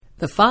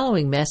The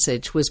following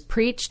message was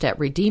preached at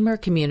Redeemer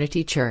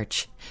Community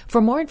Church.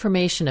 For more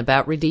information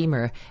about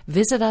Redeemer,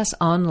 visit us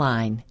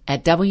online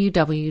at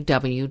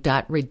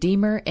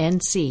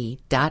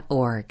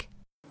www.redeemernc.org.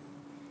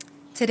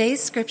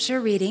 Today's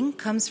scripture reading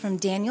comes from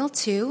Daniel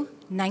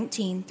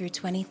 2:19 through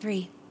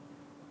 23.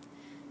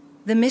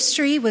 The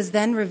mystery was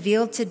then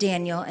revealed to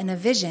Daniel in a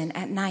vision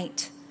at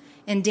night,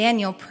 and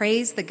Daniel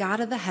praised the God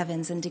of the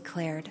heavens and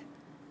declared,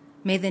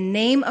 "May the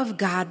name of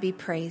God be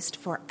praised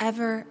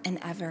forever and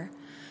ever.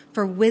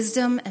 For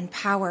wisdom and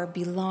power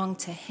belong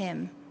to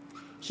him.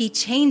 He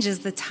changes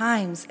the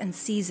times and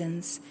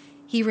seasons.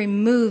 He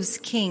removes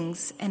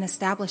kings and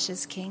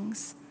establishes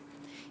kings.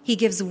 He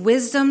gives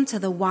wisdom to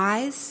the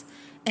wise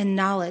and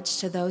knowledge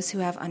to those who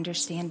have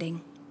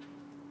understanding.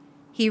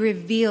 He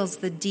reveals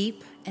the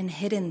deep and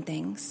hidden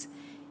things.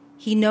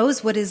 He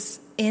knows what is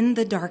in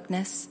the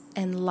darkness,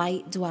 and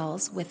light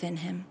dwells within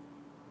him.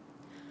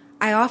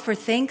 I offer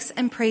thanks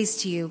and praise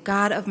to you,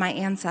 God of my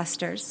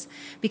ancestors,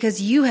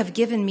 because you have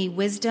given me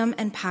wisdom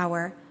and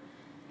power,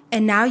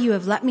 and now you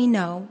have let me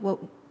know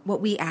what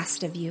we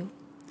asked of you,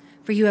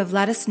 for you have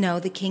let us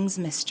know the king's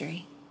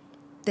mystery."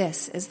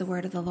 This is the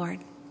word of the Lord.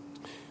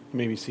 You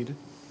may be seated.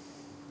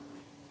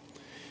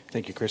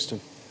 Thank you, Kristen.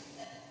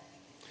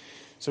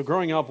 So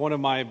growing up, one of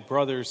my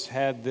brothers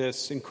had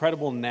this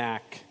incredible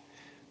knack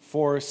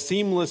for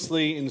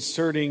seamlessly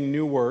inserting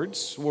new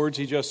words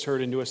he just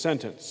heard into a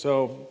sentence.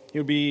 So he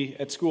would be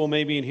at school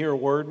maybe and hear a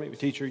word, maybe a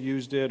teacher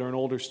used it or an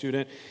older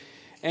student,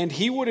 and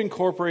he would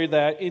incorporate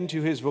that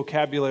into his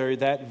vocabulary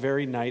that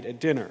very night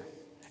at dinner.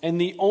 And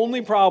the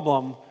only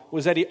problem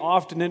was that he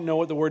often didn't know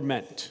what the word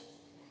meant.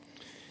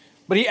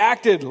 But he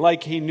acted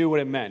like he knew what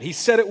it meant. He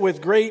said it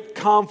with great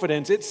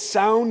confidence. It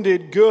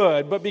sounded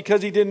good, but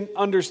because he didn't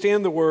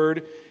understand the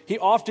word, he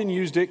often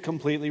used it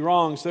completely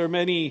wrong. So there are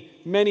many,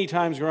 many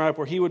times growing up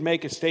where he would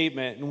make a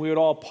statement and we would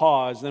all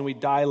pause and then we'd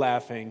die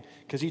laughing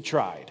because he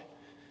tried,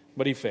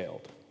 but he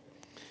failed.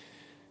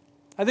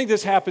 I think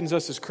this happens to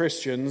us as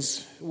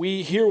Christians.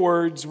 We hear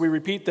words, we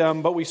repeat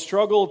them, but we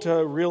struggle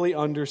to really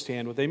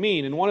understand what they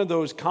mean. And one of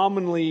those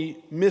commonly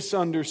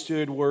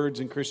misunderstood words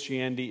in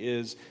Christianity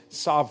is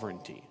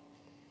sovereignty.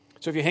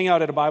 So if you hang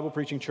out at a Bible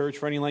preaching church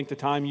for any length of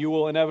time, you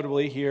will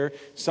inevitably hear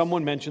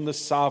someone mention the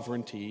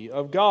sovereignty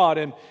of God.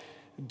 And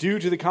due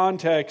to the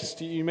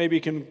context, you maybe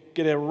can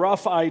get a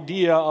rough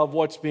idea of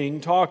what's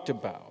being talked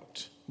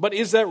about. But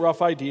is that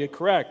rough idea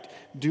correct?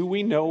 Do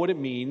we know what it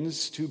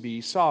means to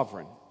be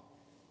sovereign?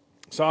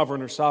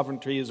 Sovereign or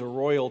sovereignty is a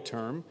royal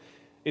term.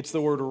 It's the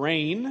word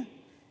reign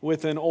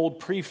with an old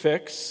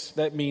prefix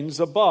that means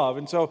above.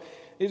 And so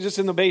it's just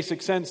in the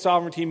basic sense,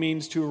 sovereignty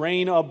means to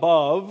reign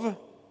above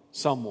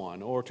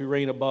someone or to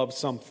reign above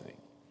something.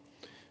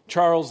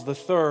 Charles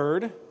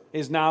III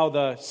is now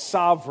the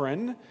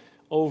sovereign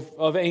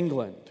of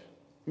England.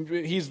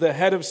 He's the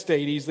head of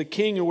state. He's the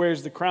king who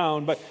wears the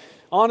crown. But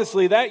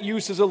honestly, that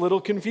use is a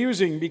little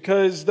confusing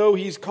because though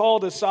he's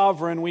called a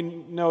sovereign, we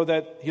know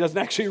that he doesn't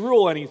actually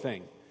rule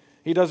anything.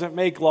 He doesn't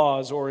make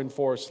laws or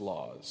enforce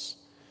laws.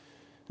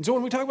 And so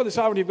when we talk about the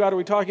sovereignty of God, are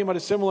we talking about a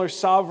similar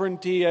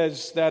sovereignty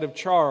as that of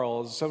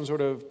Charles, some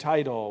sort of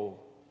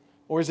title,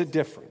 or is it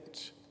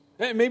different?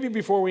 Maybe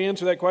before we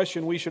answer that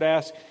question, we should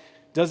ask,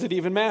 does it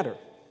even matter?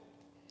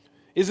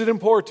 Is it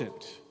important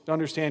to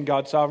understand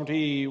God's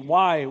sovereignty?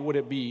 Why would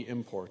it be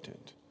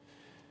important?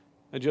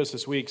 And just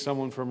this week,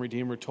 someone from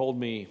Redeemer told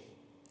me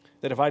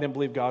that if I didn't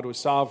believe God was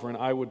sovereign,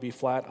 I would be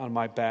flat on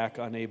my back,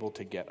 unable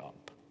to get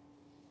up.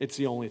 It's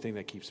the only thing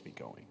that keeps me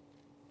going.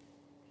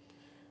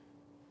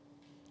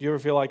 Do you ever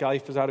feel like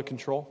life is out of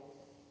control?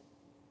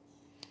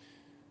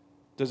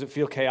 Does it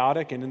feel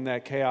chaotic? And in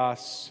that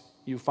chaos,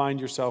 you find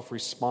yourself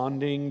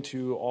responding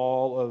to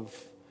all of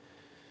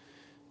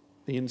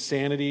the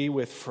insanity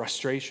with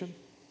frustration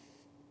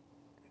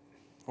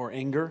or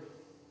anger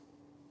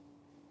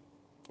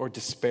or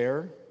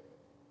despair?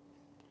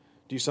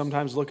 Do you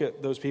sometimes look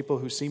at those people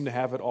who seem to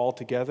have it all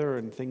together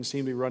and things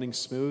seem to be running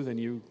smooth and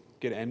you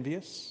get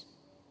envious?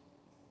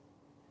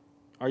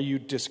 Are you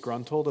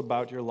disgruntled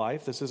about your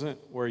life? This isn't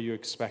where you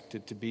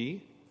expected to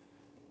be.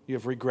 You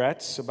have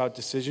regrets about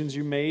decisions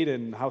you made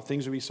and how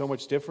things would be so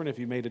much different if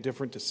you made a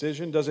different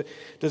decision. Does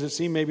it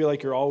seem maybe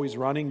like you're always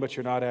running, but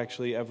you're not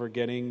actually ever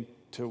getting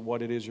to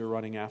what it is you're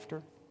running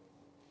after?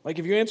 Like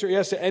if you answer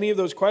yes to any of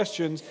those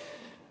questions,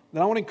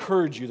 then I want to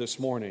encourage you this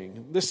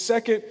morning. The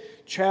second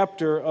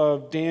chapter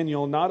of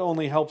Daniel not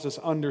only helps us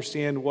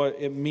understand what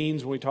it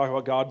means when we talk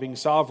about God being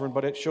sovereign,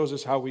 but it shows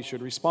us how we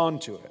should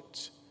respond to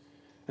it.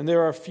 And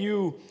there are a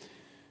few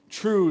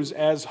truths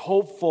as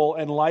hopeful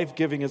and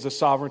life-giving as the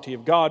sovereignty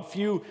of God.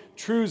 Few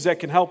truths that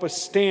can help us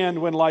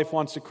stand when life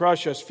wants to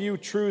crush us. Few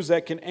truths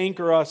that can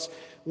anchor us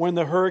when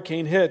the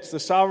hurricane hits. The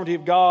sovereignty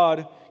of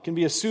God can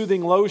be a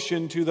soothing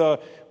lotion to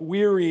the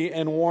weary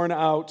and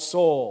worn-out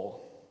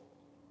soul.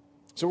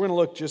 So we're going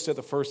to look just at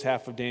the first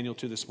half of Daniel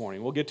 2 this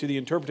morning. We'll get to the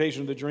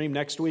interpretation of the dream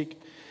next week.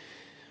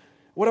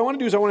 What I want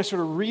to do is I want to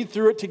sort of read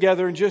through it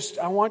together and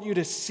I want you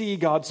to see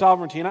God's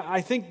sovereignty. And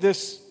I think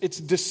it's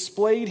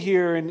displayed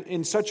here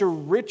in such a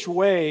rich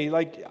way.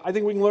 Like, I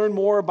think we can learn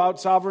more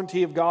about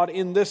sovereignty of God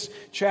in this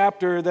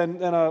chapter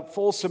than a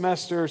full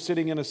semester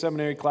sitting in a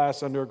seminary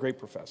class under a great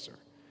professor.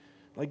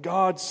 Like,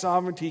 God's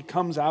sovereignty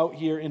comes out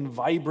here in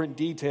vibrant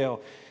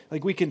detail.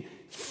 Like, we can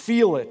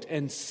feel it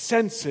and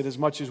sense it as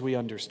much as we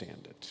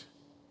understand it.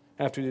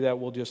 After we do that,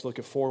 we'll just look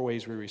at 4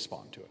 ways we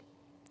respond to it.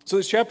 So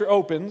this chapter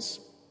opens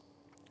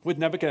with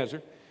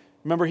Nebuchadnezzar.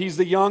 Remember, he's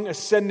the young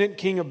ascendant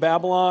king of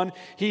Babylon.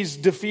 He's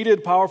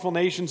defeated powerful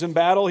nations in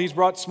battle. He's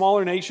brought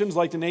smaller nations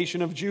like the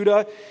nation of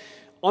Judah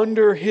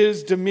under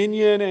his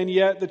dominion, and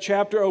yet the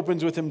chapter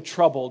opens with him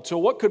troubled. So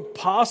what could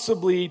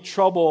possibly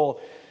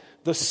trouble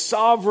the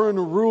sovereign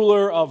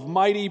ruler of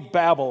mighty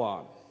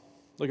Babylon?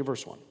 Look at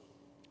verse 1.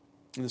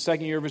 In the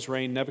 2nd year of his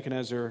reign,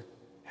 Nebuchadnezzar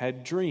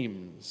had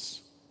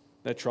dreams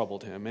that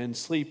troubled him, and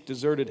sleep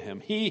deserted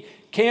him. He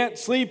can't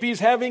sleep. He's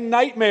having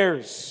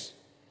nightmares.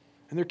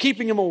 And they're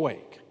keeping him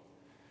awake.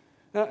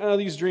 Now,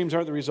 these dreams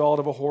aren't the result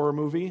of a horror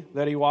movie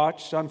that he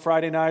watched on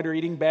Friday night or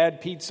eating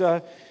bad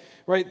pizza,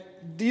 right?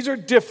 These are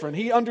different.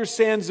 He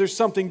understands there's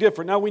something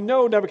different. Now, we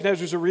know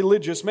Nebuchadnezzar's a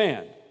religious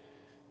man.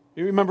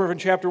 You remember in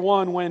chapter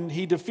 1 when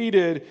he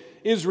defeated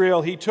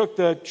Israel, he took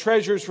the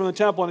treasures from the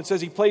temple, and it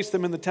says he placed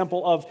them in the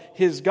temple of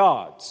his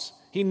gods.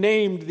 He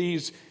named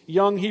these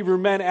young Hebrew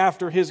men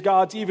after his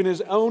gods. Even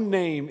his own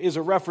name is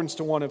a reference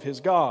to one of his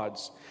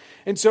gods.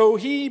 And so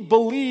he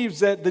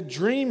believes that the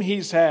dream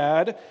he's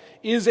had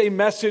is a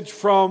message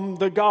from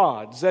the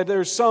gods, that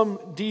there's some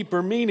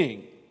deeper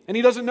meaning. And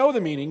he doesn't know the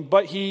meaning,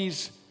 but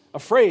he's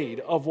afraid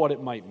of what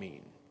it might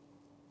mean.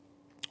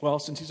 Well,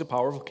 since he's a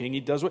powerful king, he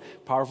does what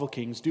powerful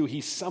kings do.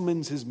 He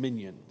summons his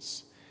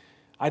minions.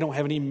 I don't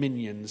have any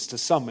minions to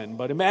summon,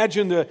 but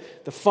imagine the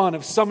fun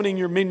of summoning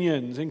your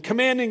minions and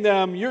commanding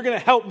them, you're going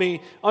to help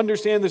me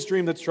understand this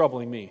dream that's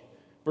troubling me.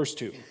 Verse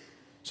 2.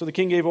 So the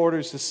king gave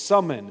orders to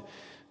summon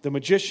the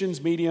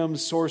magicians,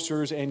 mediums,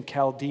 sorcerers, and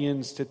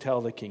Chaldeans to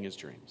tell the king his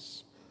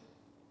dreams.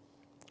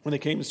 When they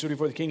came and stood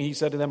before the king, he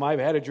said to them, I've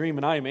had a dream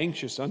and I am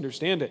anxious to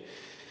understand it.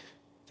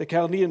 The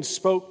Chaldeans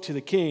spoke to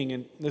the king,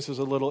 and this is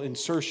a little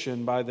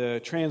insertion by the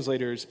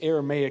translators.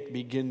 Aramaic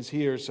begins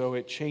here, so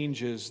it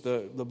changes,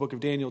 the book of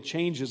Daniel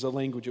changes the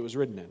language it was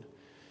written in.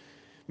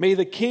 May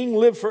the king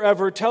live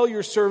forever. Tell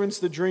your servants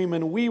the dream,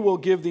 and we will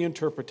give the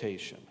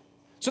interpretation.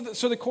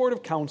 So the court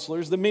of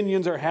counselors, the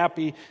minions, are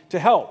happy to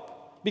help,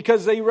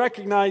 because they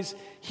recognize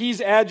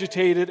he's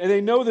agitated, and they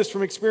know this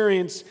from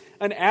experience.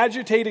 An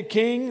agitated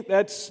king,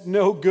 that's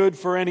no good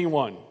for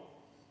anyone.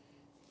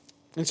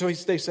 And so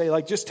they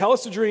say, just tell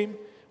us the dream.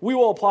 We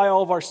will apply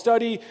all of our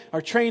study,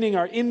 our training,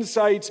 our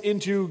insights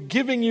into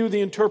giving you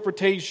the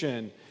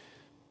interpretation.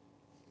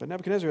 But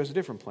Nebuchadnezzar has a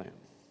different plan.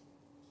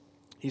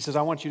 He says,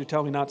 I want you to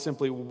tell me not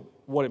simply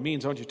what it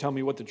means, I want you to tell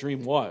me what the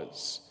dream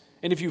was.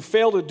 And if you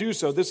fail to do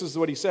so, this is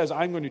what he says,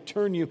 I'm going to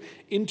turn you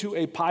into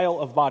a pile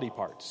of body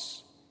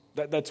parts.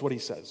 That's what he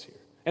says here.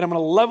 And I'm going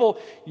to level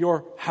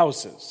your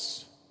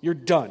houses. You're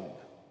done.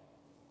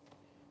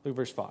 Look at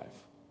verse 5. The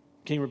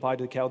king replied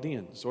to the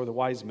Chaldeans, or the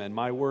wise men,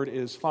 my word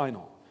is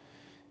final.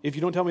 If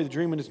you don't tell me the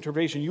dream and its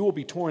interpretation, you will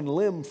be torn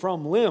limb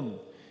from limb,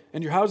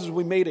 and your houses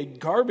will be made a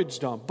garbage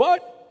dump.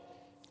 But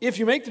if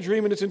you make the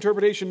dream and its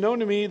interpretation known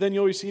to me, then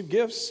you'll receive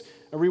gifts,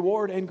 a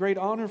reward, and great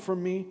honor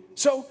from me.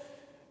 So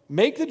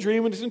make the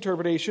dream and its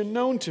interpretation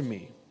known to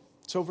me.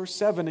 So verse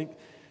 7,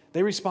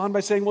 they respond by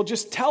saying, well,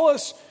 just tell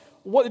us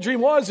what the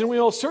dream was, and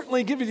we'll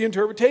certainly give you the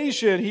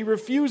interpretation. He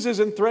refuses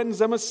and threatens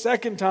them a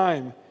second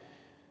time.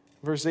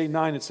 Verse 8 and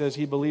 9, it says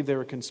he believed they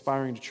were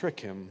conspiring to trick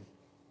him.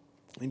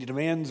 And he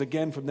demands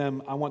again from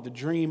them, I want the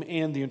dream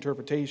and the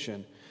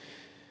interpretation.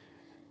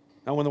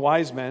 Now when the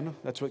wise men,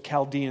 that's what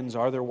Chaldeans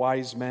are, they're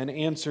wise men,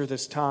 answer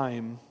this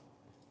time,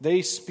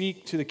 they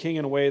speak to the king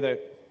in a way that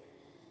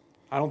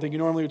I don't think you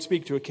normally would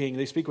speak to a king.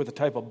 They speak with a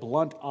type of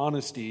blunt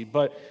honesty,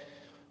 but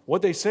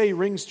what they say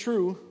rings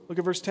true. Look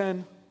at verse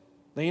 10.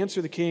 They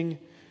answer the king,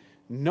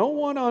 no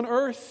one on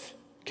earth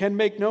can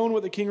make known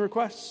what the king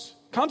requests.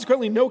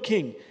 Consequently, no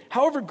king,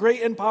 however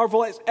great and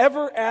powerful, has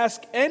ever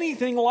asked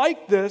anything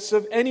like this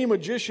of any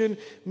magician,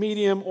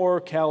 medium, or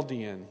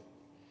Chaldean.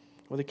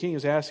 What the king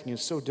is asking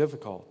is so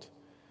difficult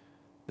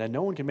that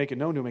no one can make it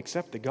known to him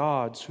except the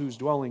gods whose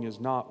dwelling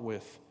is not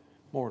with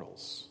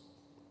mortals.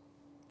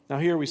 Now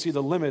here we see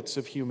the limits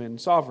of human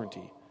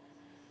sovereignty.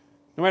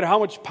 No matter how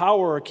much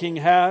power a king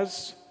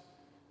has,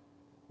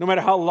 no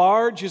matter how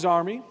large his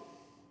army,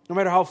 no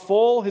matter how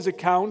full his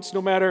accounts,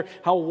 no matter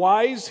how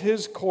wise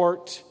his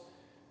court,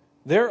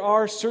 there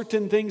are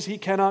certain things he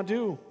cannot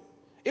do.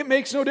 It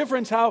makes no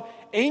difference how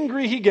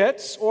angry he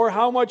gets or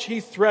how much he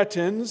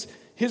threatens.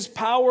 His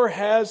power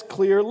has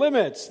clear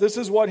limits. This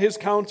is what his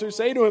counselors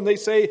say to him. They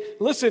say,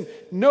 listen,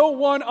 no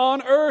one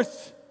on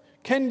earth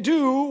can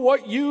do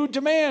what you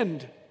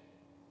demand.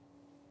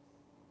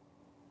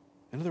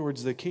 In other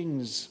words, the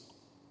king's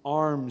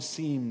arm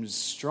seems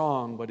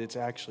strong, but it's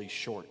actually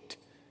short.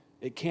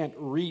 It can't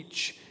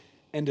reach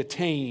and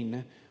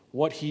attain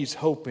what he's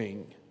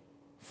hoping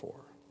for.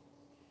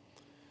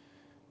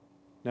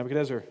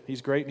 Nebuchadnezzar,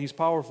 he's great and he's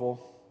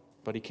powerful,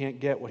 but he can't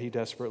get what he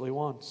desperately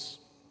wants.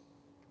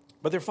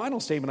 But their final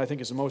statement, I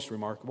think, is the most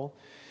remarkable.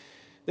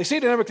 They say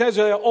to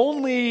Nebuchadnezzar, the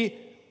only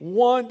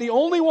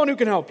one who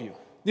can help you,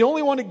 the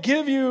only one to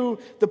give you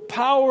the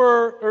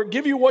power or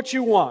give you what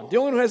you want, the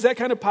only one who has that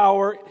kind of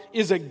power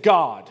is a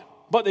God.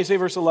 But they say,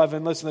 verse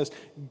 11, listen to this,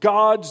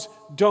 gods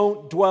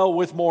don't dwell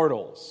with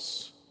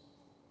mortals.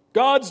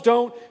 Gods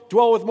don't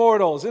dwell with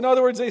mortals. In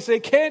other words, they say,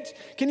 can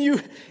you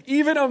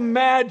even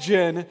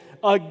imagine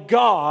a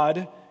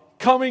God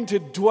coming to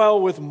dwell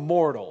with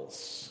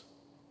mortals?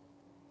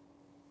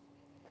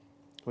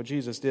 What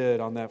Jesus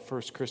did on that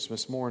first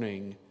Christmas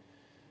morning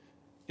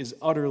is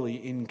utterly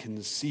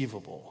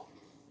inconceivable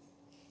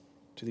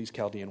to these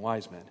Chaldean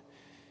wise men.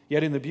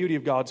 Yet in the beauty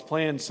of God's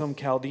plan, some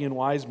Chaldean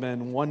wise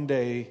men one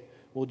day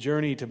will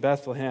journey to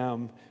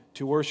Bethlehem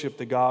to worship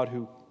the God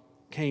who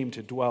came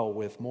to dwell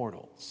with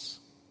mortals.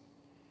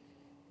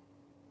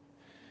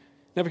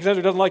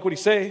 Nebuchadnezzar doesn't like what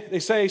they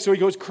say, so he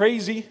goes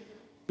crazy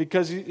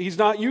because he's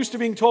not used to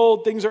being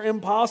told things are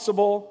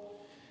impossible.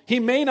 He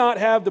may not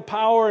have the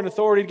power and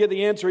authority to get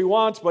the answer he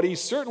wants, but he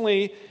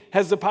certainly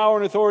has the power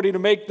and authority to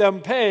make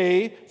them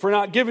pay for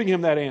not giving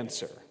him that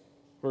answer.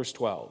 Verse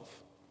 12.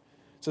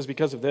 It says,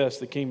 because of this,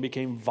 the king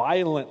became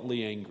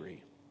violently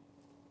angry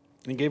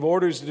and gave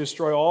orders to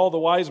destroy all the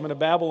wise men of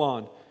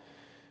Babylon.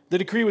 The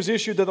decree was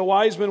issued that the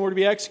wise men were to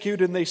be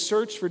executed, and they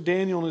searched for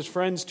Daniel and his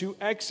friends to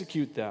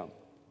execute them.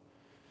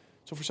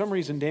 So for some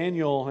reason,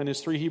 Daniel and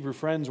his 3 Hebrew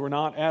friends were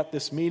not at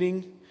this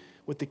meeting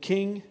with the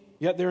king,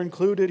 yet they're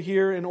included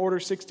here in Order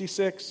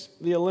 66,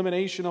 the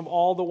elimination of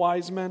all the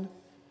wise men.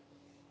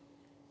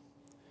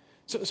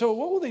 So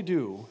what will they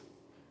do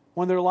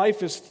when their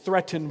life is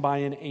threatened by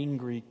an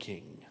angry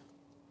king?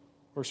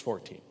 Verse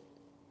 14.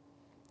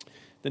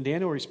 Then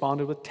Daniel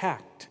responded with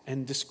tact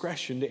and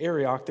discretion to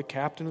Arioch, the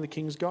captain of the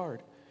king's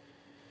guard,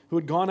 who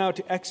had gone out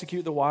to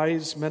execute the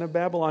wise men of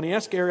Babylon. He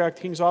asked Arioch,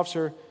 the king's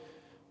officer,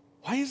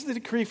 why is the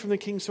decree from the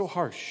king so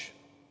harsh?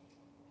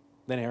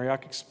 Then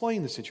Arioch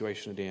explained the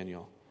situation to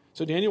Daniel.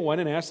 So Daniel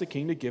went and asked the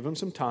king to give him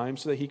some time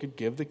so that he could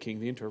give the king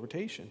the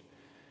interpretation.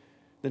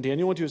 Then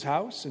Daniel went to his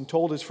house and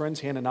told his friends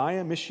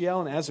Hananiah,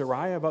 Mishael, and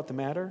Azariah about the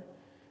matter,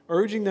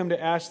 urging them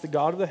to ask the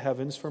God of the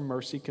heavens for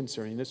mercy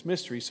concerning this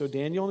mystery, so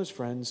Daniel and his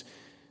friends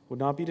would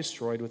not be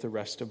destroyed with the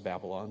rest of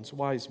Babylon's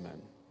wise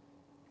men.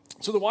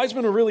 So the wise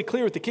men are really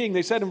clear with the king.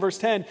 They said in verse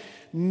 10,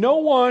 no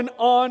one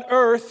on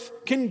earth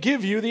can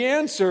give you the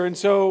answer. And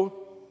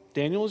so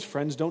Daniel and his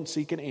friends don't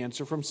seek an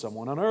answer from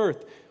someone on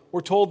earth.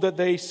 We're told that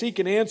they seek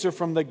an answer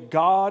from the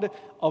God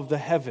of the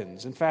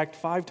heavens. In fact,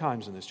 5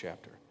 times in this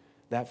chapter,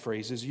 that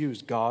phrase is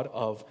used, God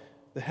of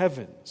the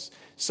heavens.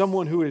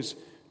 Someone who is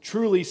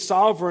truly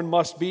sovereign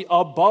must be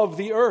above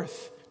the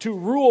earth. To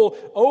rule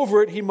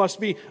over it, he must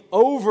be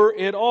over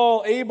it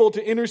all, able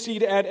to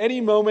intercede at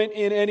any moment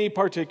in any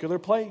particular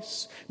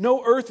place.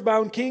 No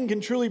earthbound king can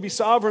truly be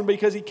sovereign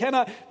because he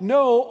cannot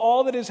know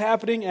all that is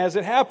happening as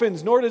it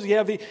happens, nor does he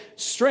have the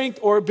strength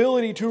or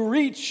ability to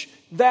reach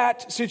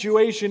that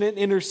situation and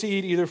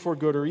intercede either for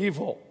good or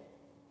evil.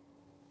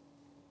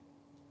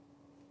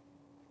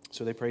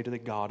 So they pray to the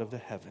God of the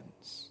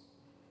heavens.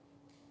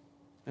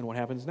 And what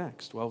happens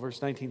next? Well,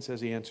 verse 19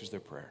 says he answers their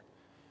prayer,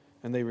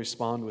 and they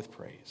respond with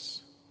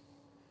praise.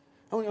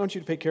 I want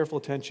you to pay careful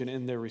attention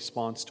in their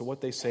response to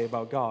what they say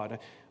about God.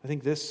 I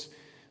think this,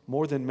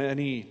 more than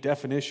any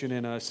definition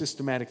in a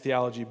systematic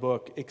theology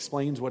book,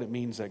 explains what it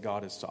means that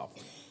God is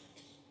sovereign.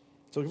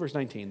 So look at verse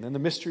 19. Then the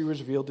mystery was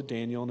revealed to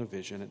Daniel in a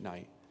vision at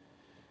night.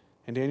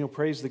 And Daniel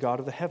praised the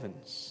God of the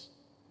heavens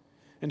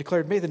and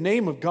declared, may the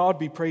name of God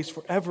be praised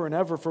forever and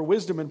ever, for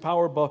wisdom and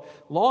power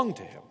belong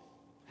to him.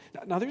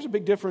 Now there's a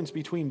big difference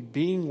between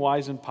being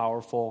wise and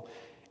powerful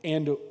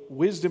and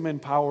wisdom and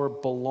power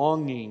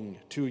belonging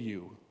to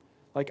you.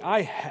 Like,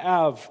 I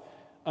have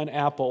an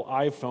Apple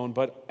iPhone,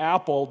 but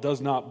Apple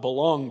does not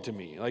belong to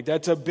me. Like,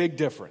 that's a big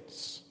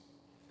difference.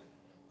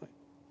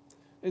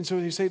 And so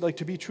you say, like,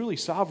 to be truly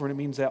sovereign, it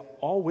means that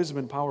all wisdom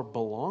and power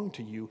belong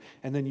to you,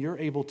 and then you're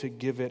able to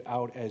give it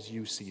out as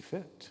you see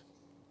fit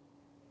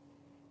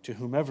to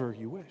whomever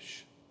you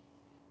wish.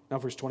 Now,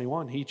 verse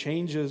 21, he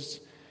changes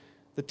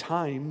the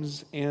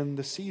times and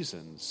the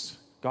seasons.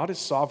 God is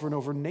sovereign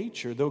over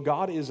nature. Though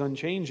God is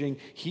unchanging,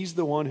 he's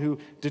the one who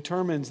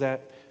determines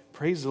that,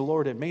 praise the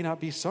Lord, it may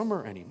not be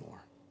summer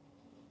anymore.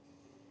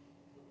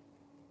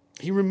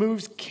 He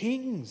removes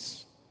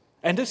kings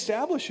and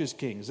establishes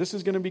kings. This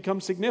is going to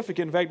become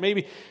significant. In fact,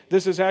 maybe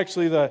this is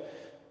actually the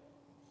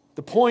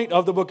point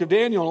of the book of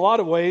Daniel in a lot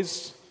of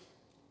ways.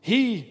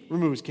 He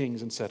removes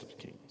kings and sets up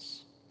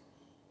kings.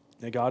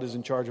 That God is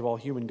in charge of all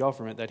human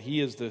government, that he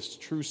is this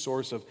true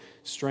source of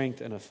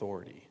strength and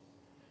authority.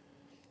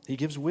 He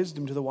gives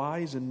wisdom to the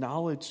wise and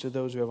knowledge to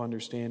those who have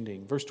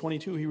understanding. Verse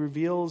 22, he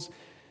reveals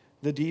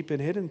the deep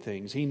and hidden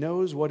things. He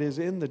knows what is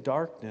in the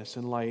darkness,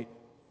 and light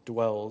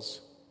dwells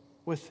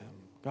with him.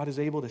 God is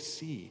able to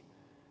see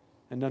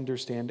and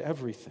understand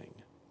everything.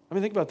 I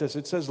mean, think about this.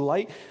 It says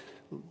light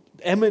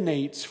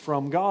emanates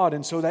from God,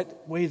 and so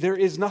that way there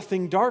is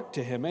nothing dark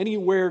to him.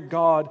 Anywhere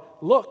God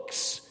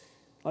looks,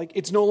 Like,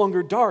 it's no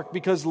longer dark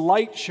because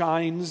light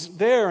shines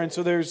there. And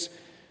so there's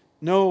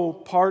no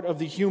part of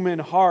the human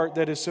heart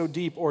that is so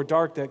deep or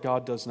dark that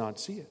God does not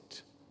see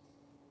it.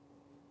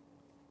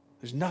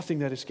 There's nothing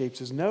that escapes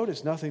his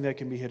notice, nothing that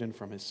can be hidden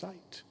from his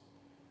sight.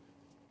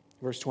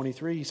 Verse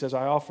 23, he says,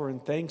 I offer in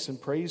thanks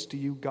and praise to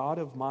you, God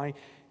of my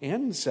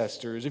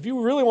ancestors. If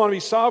you really want to be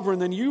sovereign,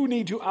 then you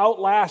need to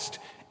outlast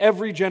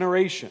every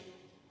generation.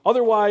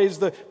 Otherwise,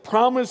 the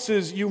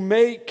promises you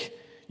make,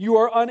 you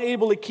are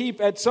unable to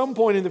keep at some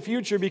point in the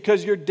future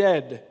because you're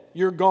dead,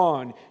 you're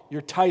gone,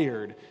 you're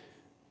tired.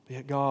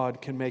 Yet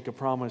God can make a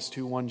promise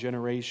to one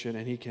generation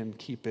and he can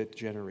keep it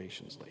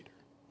generations later.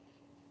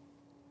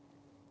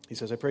 He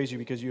says, I praise you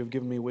because you have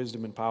given me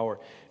wisdom and power.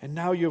 And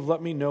now you have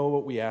let me know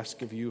what we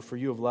ask of you, for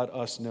you have let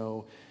us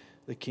know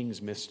the king's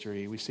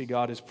mystery. We see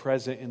God is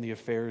present in the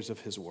affairs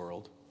of his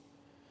world.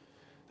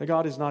 That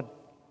God is not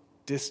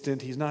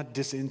distant, he's not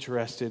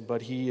disinterested,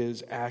 but he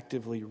is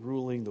actively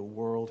ruling the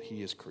world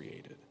he has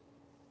created.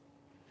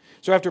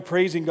 So after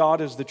praising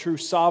God as the true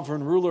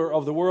sovereign ruler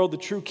of the world, the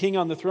true king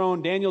on the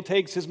throne, Daniel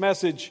takes his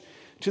message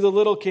to the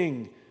little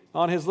king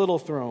on his little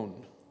throne.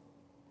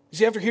 You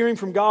see, after hearing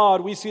from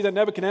God, we see that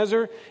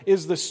Nebuchadnezzar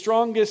is the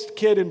strongest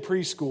kid in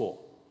preschool.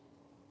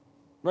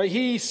 Right?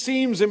 He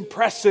seems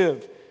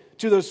impressive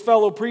to those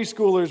fellow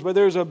preschoolers, but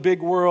there's a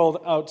big world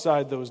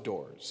outside those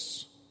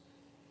doors.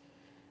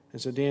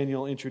 And so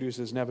Daniel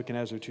introduces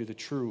Nebuchadnezzar to the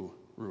true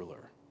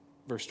ruler.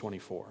 Verse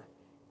 24.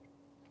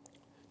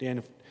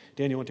 Daniel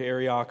went to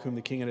Arioch, whom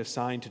the king had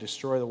assigned to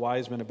destroy the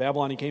wise men of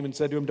Babylon. He came and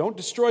said to him, don't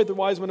destroy the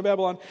wise men of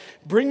Babylon.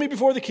 Bring me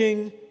before the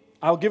king.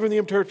 I'll give him the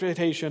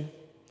interpretation.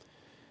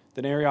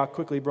 Then Arioch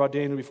quickly brought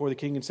Daniel before the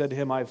king and said to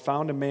him, I have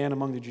found a man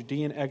among the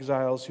Judean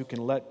exiles who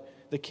can let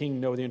the king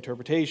know the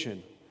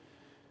interpretation.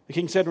 The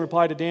king said in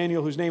reply to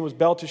Daniel, whose name was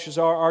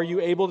Belteshazzar, are you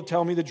able to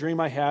tell me the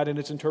dream I had and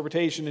its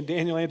interpretation? And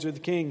Daniel answered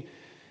the king,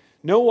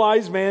 no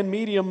wise man,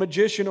 medium,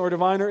 magician, or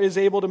diviner is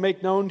able to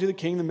make known to the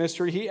king the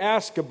mystery he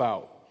asked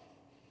about.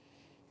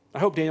 I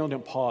hope Daniel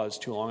didn't pause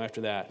too long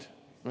after that,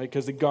 right?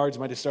 Because the guards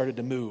might have started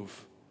to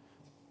move.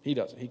 He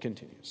doesn't. He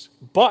continues.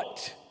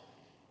 But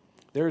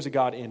there is a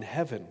God in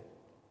heaven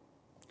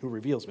who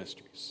reveals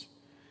mysteries.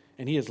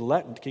 And he has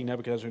let King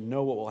Nebuchadnezzar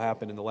know what will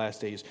happen in the last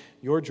days.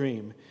 Your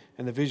dream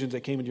and the visions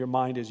that came into your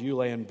mind as you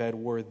lay in bed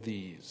were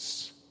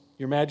these.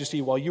 Your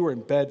Majesty, while you were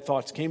in bed,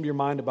 thoughts came to your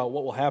mind about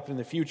what will happen in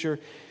the future.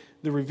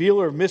 The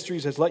revealer of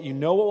mysteries has let you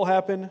know what will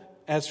happen.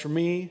 As for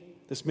me,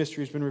 this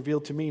mystery has been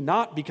revealed to me,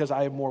 not because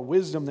I have more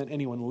wisdom than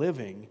anyone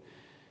living,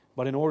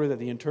 but in order that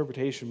the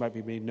interpretation might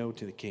be made known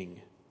to the king,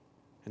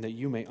 and that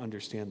you may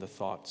understand the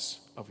thoughts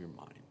of your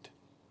mind.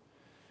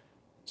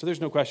 So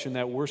there's no question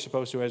that we're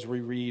supposed to, as we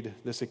read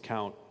this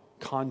account,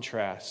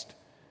 contrast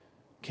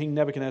King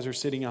Nebuchadnezzar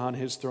sitting on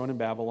his throne in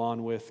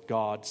Babylon with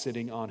God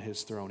sitting on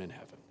his throne in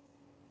heaven.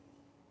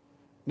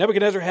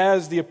 Nebuchadnezzar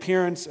has the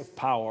appearance of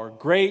power,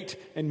 great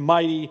and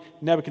mighty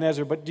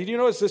Nebuchadnezzar. But did you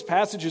notice this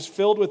passage is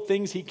filled with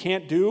things he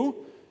can't do?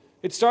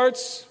 It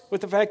starts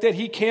with the fact that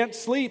he can't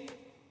sleep.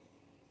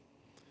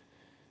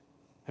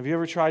 Have you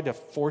ever tried to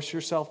force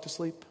yourself to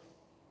sleep?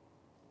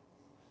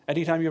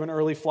 Anytime you have an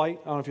early flight,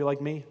 I don't know if you're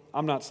like me,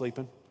 I'm not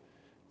sleeping.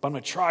 But I'm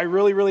going to try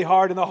really, really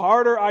hard. And the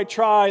harder I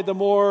try, the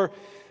more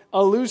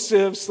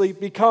elusive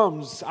sleep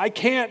becomes. I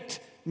can't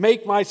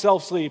make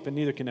myself sleep, and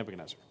neither can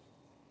Nebuchadnezzar.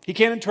 He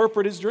can't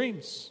interpret his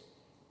dreams.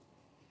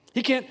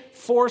 He can't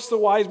force the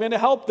wise man to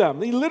help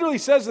them. He literally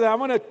says to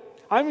them, I'm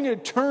going to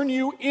turn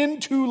you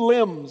into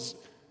limbs.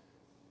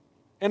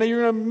 And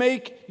you're going to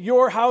make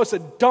your house a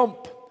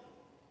dump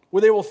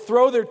where they will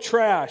throw their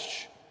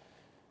trash.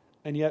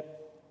 And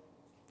yet,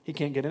 he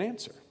can't get an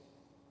answer.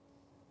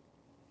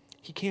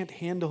 He can't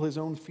handle his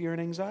own fear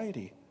and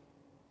anxiety.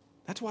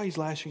 That's why he's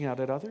lashing out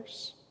at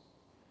others.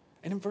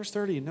 And in verse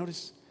 30,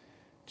 notice,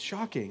 it's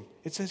shocking.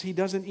 It says he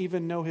doesn't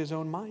even know his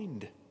own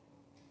mind.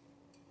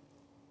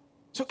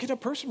 So can a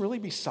person really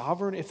be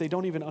sovereign if they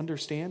don't even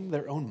understand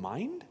their own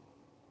mind?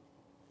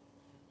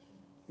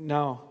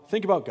 Now,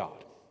 think about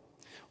God.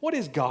 What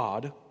is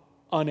God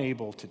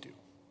unable to do?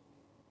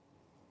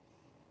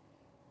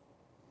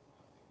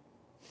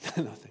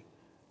 Nothing.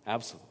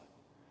 Absolutely.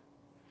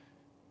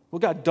 Well,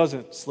 God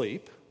doesn't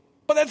sleep,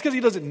 but that's because he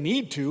doesn't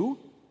need to,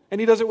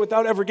 and he does it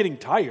without ever getting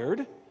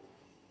tired.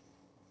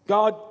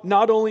 God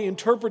not only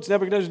interprets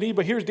Nebuchadnezzar's need,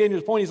 but here's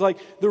Daniel's point. He's like,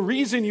 the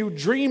reason you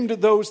dreamed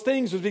those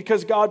things was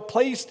because God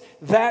placed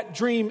that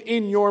dream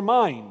in your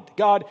mind.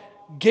 God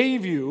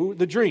gave you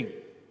the dream.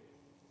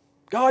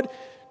 God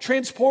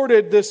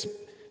transported this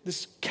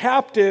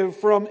captive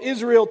from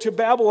Israel to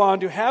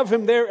Babylon to have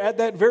him there at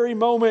that very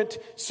moment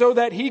so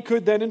that he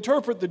could then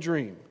interpret the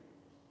dream.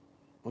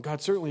 Well,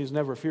 God certainly is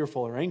never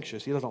fearful or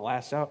anxious. He doesn't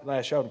lash out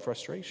in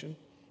frustration.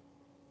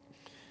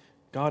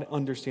 God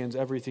understands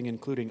everything,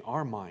 including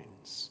our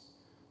minds.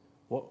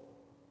 What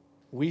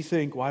we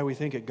think, why we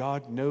think it,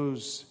 God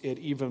knows it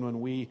even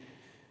when we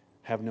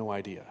have no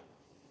idea.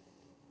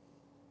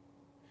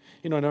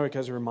 You know,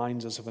 Nebuchadnezzar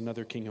reminds us of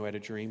another king who had a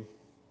dream.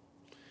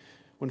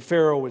 When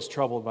Pharaoh was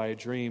troubled by a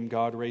dream,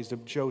 God raised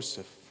up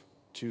Joseph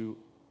to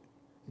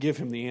give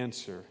him the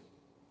answer.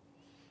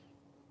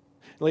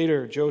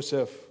 Later,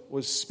 Joseph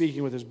was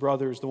speaking with his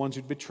brothers, the ones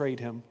who'd betrayed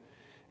him,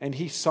 and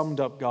he summed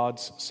up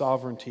God's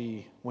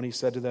sovereignty when he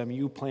said to them,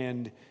 "You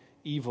planned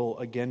evil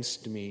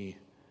against me,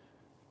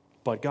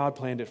 but God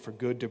planned it for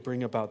good to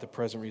bring about the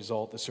present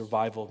result, the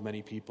survival of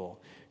many people."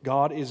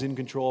 God is in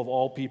control of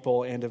all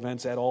people and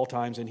events at all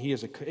times, and he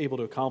is able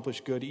to accomplish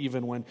good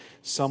even when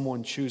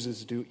someone chooses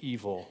to do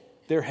evil.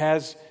 There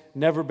has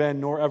never been,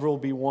 nor ever will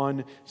be,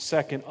 1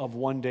 second of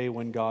one day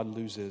when God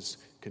loses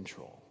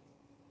control.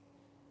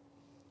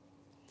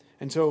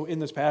 And so in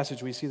this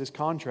passage, we see this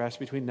contrast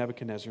between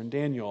Nebuchadnezzar and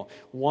Daniel.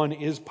 One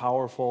is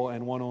powerful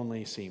and one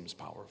only seems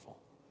powerful.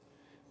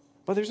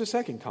 But there's a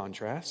second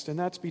contrast, and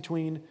that's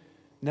between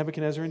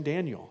Nebuchadnezzar and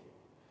Daniel.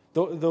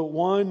 The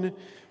one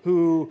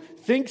who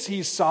thinks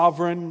he's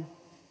sovereign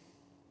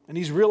and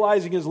he's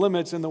realizing his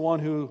limits, and the one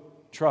who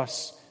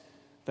trusts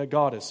that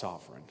God is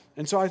sovereign.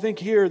 And so I think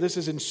here this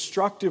is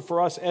instructive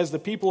for us as the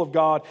people of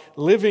God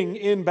living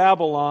in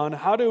Babylon.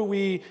 How do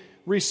we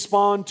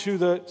respond to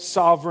the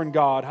sovereign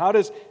God? How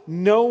does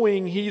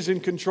knowing he's in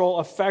control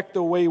affect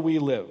the way we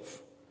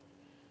live?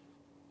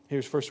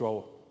 Here's, first of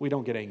all, we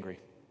don't get angry.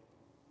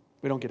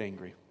 We don't get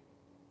angry.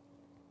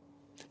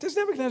 Does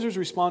Nebuchadnezzar's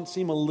response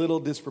seem a little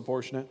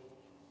disproportionate?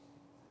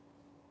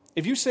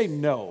 If you say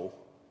no,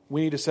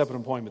 we need to set up an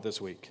appointment this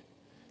week.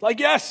 Like,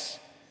 yes,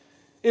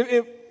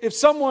 if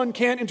someone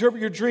can't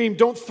interpret your dream,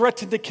 don't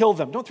threaten to kill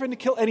them. Don't threaten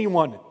to kill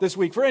anyone this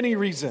week for any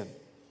reason.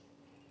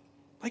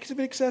 Like, it's a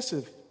bit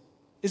excessive.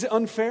 Is it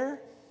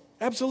unfair?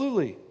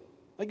 Absolutely.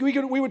 Like,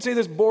 we would say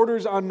this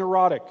borders on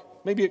neurotic.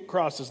 Maybe it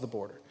crosses the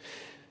border.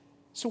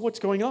 So what's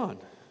going on?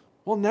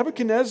 Well,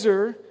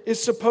 Nebuchadnezzar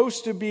is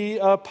supposed to be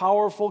a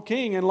powerful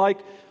king, and like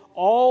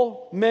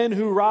all men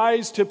who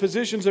rise to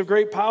positions of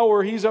great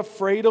power, he's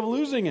afraid of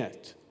losing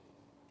it.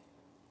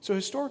 So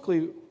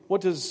historically,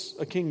 what does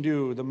a king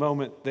do the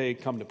moment they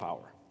come to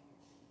power?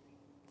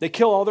 They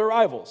kill all their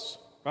rivals,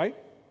 right?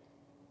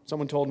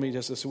 Someone told me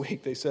just this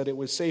week, they said it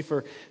was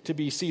safer to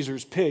be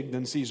Caesar's pig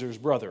than Caesar's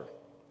brother.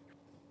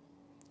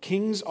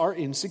 Kings are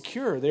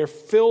insecure. They're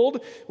filled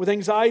with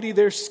anxiety.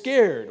 They're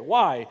scared.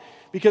 Why?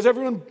 Because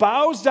everyone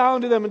bows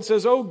down to them and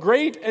says, "Oh,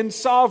 great and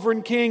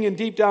sovereign king," and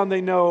deep down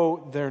they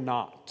know they're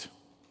not.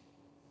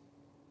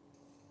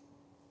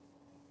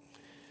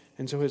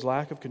 And so his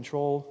lack of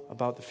control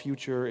about the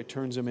future, it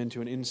turns him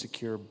into an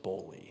insecure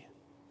bully.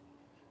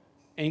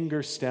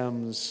 Anger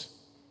stems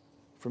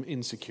from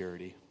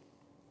insecurity.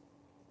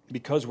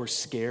 Because we're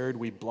scared,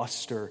 we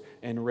bluster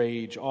and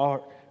rage.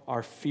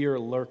 Our fear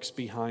lurks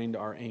behind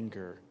our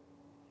anger.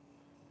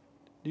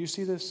 Do you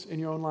see this in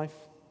your own life?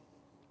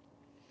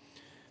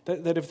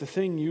 That if the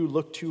thing you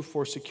look to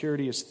for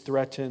security is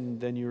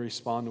threatened, then you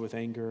respond with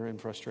anger and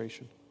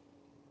frustration.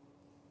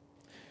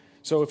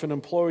 So if an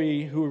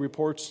employee who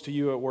reports to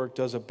you at work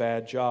does a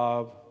bad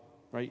job,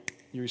 right,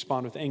 you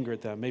respond with anger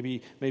at them.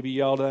 Maybe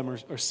yell at them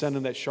or send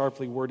them that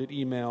sharply worded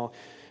email.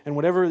 And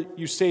whatever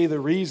you say the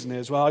reason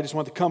is, well, I just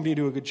want the company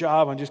to do a good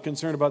job. I'm just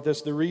concerned about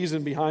this. The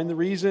reason behind the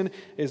reason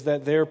is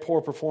that their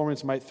poor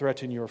performance might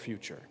threaten your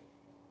future.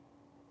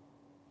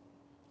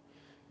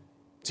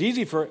 It's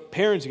easy for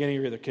parents to get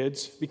angry at their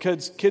kids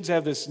because kids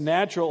have this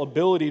natural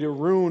ability to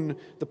ruin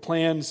the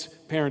plans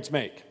parents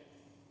make.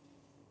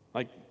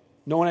 Like,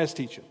 no one has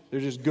to teach them. They're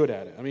just good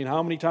at it. I mean,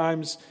 how many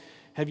times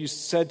have you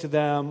said to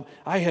them,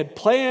 "I had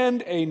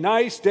planned a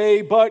nice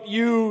day, but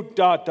you ...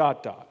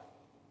 So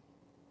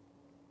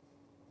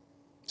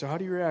how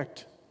do you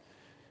react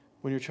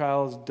when your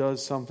child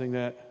does something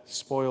that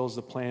spoils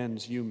the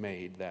plans you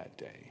made that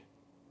day?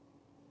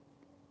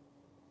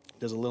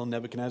 Does a little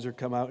Nebuchadnezzar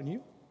come out in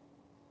you?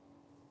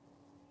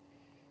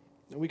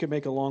 We could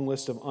make a long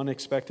list of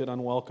unexpected,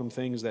 unwelcome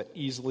things that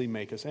easily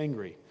make us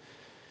angry.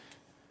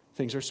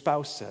 Things our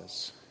spouse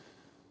says,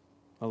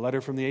 a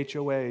letter from the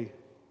HOA,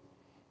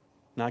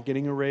 not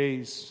getting a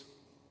raise,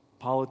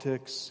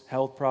 politics,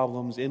 health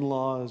problems,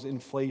 in-laws,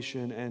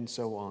 inflation, and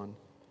so on.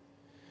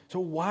 So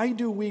why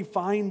do we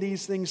find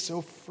these things so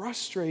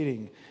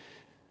frustrating?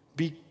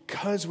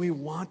 Because we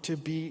want to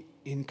be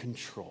in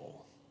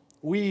control.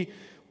 We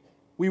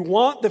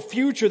want the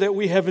future that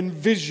we have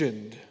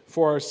envisioned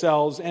for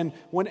ourselves, and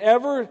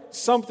whenever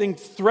something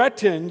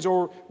threatens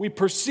or we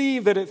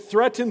perceive that it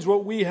threatens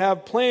what we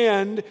have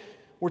planned,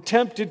 we're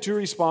tempted to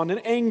respond in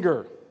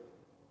anger.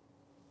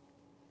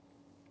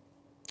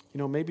 You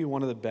know, maybe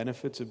one of the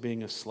benefits of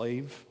being a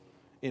slave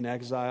in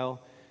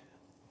exile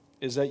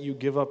is that you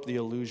give up the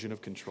illusion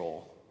of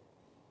control.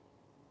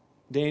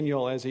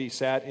 Daniel, as he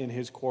sat in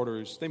his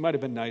quarters, they might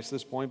have been nice at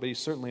this point, but he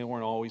certainly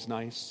weren't always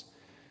nice.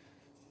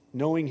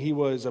 Knowing he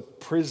was a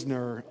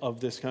prisoner of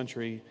this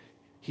country,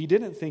 he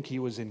didn't think he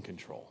was in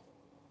control.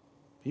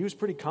 He was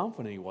pretty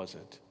confident he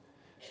wasn't.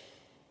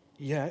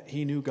 Yet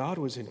he knew God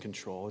was in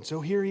control. And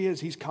so here he is.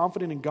 He's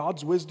confident in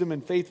God's wisdom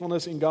and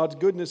faithfulness, in God's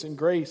goodness and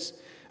grace.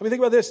 I mean, think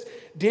about this.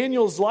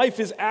 Daniel's life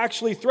is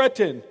actually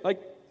threatened.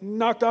 Like,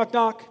 knock, knock,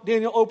 knock.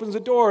 Daniel opens the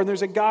door, and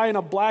there's a guy in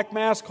a black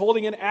mask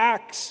holding an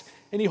axe.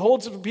 And he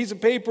holds up a piece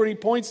of paper, and he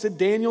points to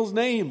Daniel's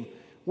name.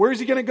 Where's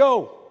he going to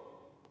go?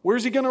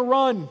 Where's he going to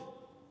run?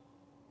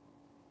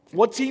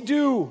 What's he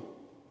do?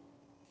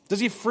 Does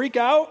he freak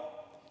out?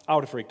 I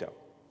would have freaked out.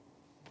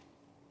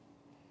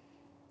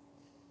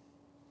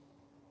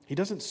 He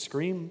doesn't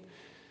scream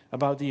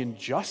about the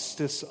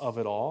injustice of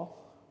it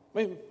all. I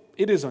mean,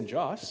 it is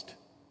unjust.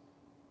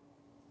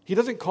 He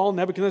doesn't call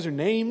Nebuchadnezzar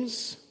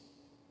names.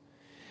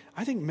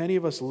 I think many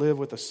of us live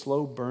with a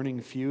slow burning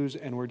fuse,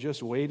 and we're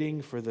just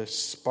waiting for the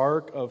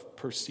spark of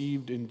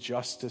perceived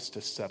injustice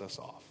to set us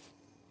off.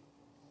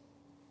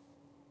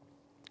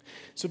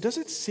 So does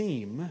it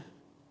seem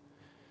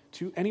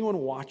to anyone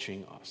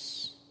watching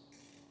us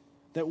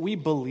that we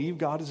believe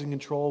God is in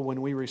control when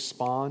we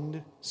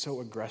respond so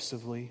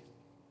aggressively?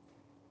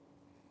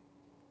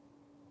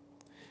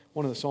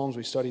 One of the Psalms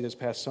we studied this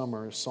past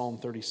summer is Psalm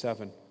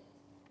 37.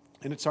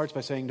 And it starts by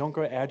saying, don't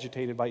get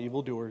agitated by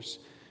evildoers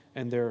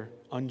and their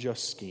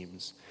unjust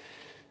schemes.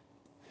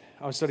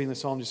 I was studying the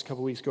Psalm just a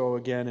couple weeks ago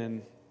again,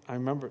 and I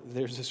remember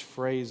there's this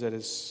phrase that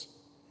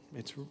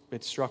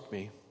it struck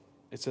me.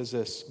 It says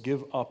this: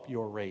 give up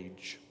your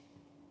rage.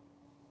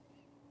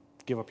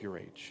 Give up your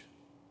rage.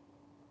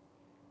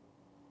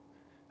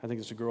 I think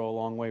this would go a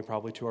long way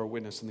probably to our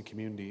witness in the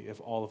community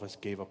if all of us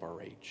gave up our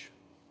rage.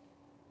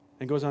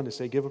 And goes on to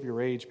say, give up your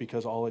rage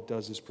because all it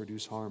does is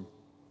produce harm.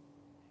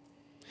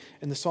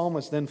 And the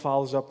psalmist then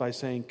follows up by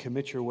saying,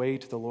 commit your way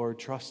to the Lord,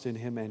 trust in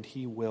him, and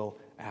he will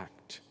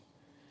act.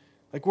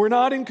 Like, we're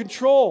not in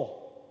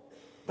control.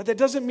 But that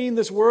doesn't mean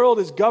this world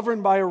is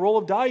governed by a roll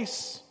of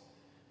dice.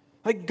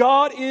 Like,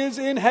 God is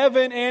in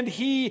heaven and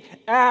he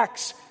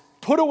acts.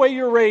 Put away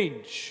your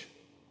rage.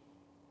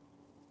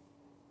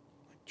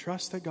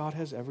 Trust that God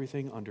has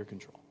everything under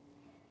control.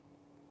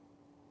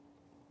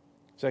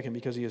 Second,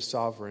 because he is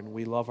sovereign,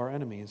 we love our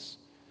enemies.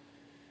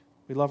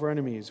 We love our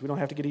enemies. We don't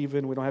have to get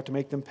even. We don't have to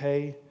make them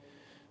pay.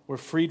 We're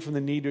freed from the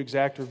need to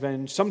exact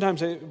revenge.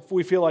 Sometimes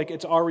we feel like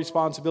it's our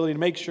responsibility to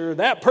make sure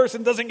that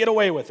person doesn't get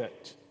away with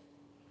it.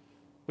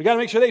 We got to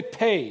make sure they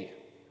pay.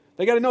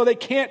 They got to know they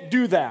can't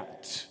do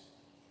that.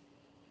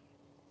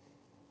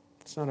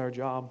 It's not our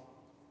job.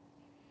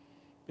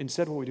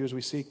 Instead, what we do is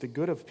we seek the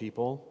good of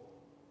people.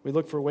 We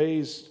look for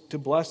ways to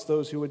bless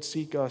those who would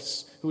seek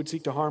us, who would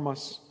seek to harm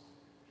us.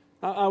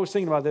 I was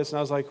thinking about this, and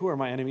I was like, who are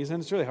my enemies?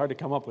 And it's really hard to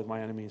come up with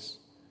my enemies.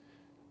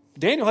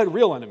 Daniel had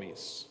real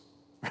enemies,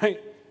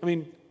 right? I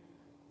mean,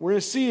 we're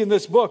going to see in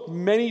this book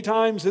many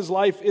times his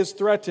life is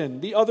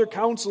threatened. The other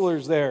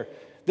counselors there,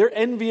 they're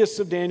envious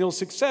of Daniel's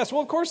success.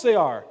 Well, of course they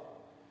are,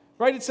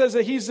 right? It says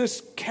that he's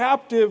this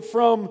captive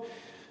from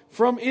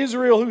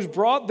Israel who's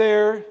brought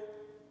there.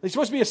 He's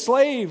supposed to be a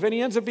slave, and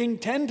he ends up being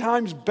 10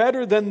 times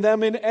better than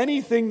them in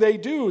anything they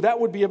do. That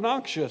would be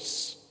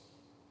obnoxious.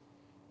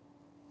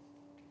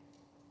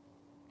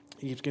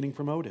 He keeps getting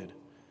promoted,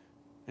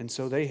 and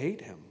so they hate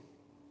him.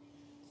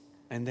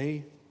 And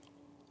they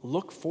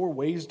look for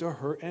ways to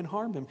hurt and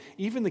harm him.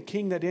 Even the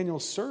king that Daniel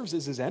serves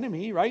is his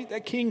enemy, right?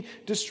 That king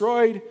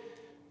destroyed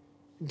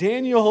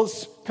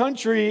Daniel's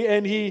country,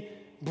 and he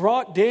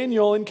brought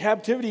Daniel in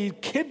captivity. He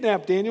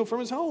kidnapped Daniel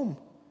from his home.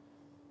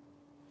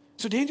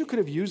 So Daniel could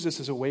have used this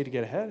as a way to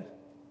get ahead.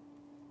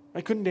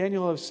 Right? Couldn't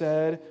Daniel have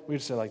said, we would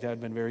have said like that would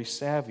have been very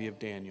savvy of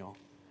Daniel.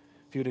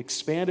 If he had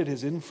expanded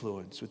his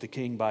influence with the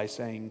king by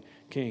saying,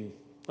 King,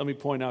 let me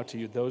point out to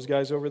you, those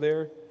guys over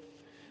there,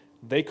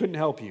 they couldn't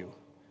help you.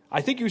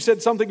 I think you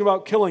said something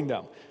about killing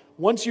them.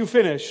 Once you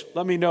finish,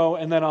 let me know,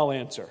 and then I'll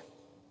answer.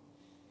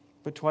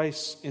 But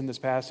twice in this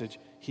passage,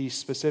 he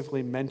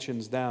specifically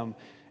mentions them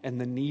and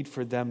the need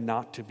for them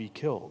not to be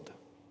killed.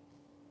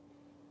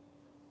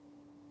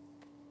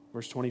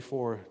 Verse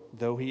 24,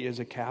 though he is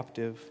a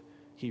captive,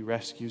 he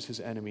rescues his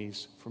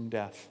enemies from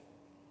death.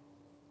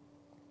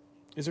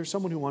 Is there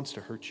someone who wants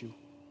to hurt you?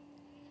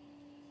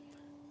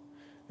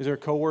 Is there a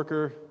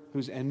coworker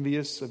who's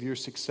envious of your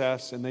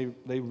success and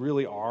they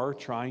really are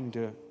trying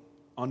to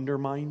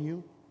undermine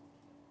you?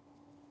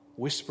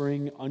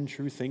 Whispering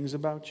untrue things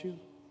about you?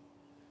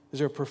 Is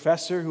there a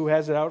professor who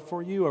has it out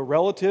for you? A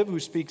relative who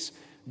speaks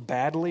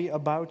badly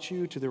about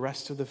you to the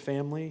rest of the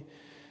family?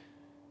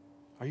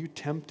 Are you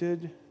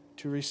tempted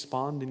to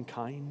respond in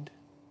kind?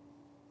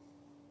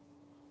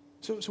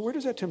 So where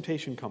does that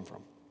temptation come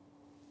from?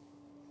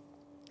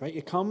 Right?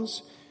 It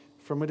comes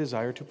from a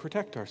desire to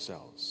protect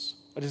ourselves,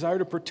 a desire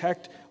to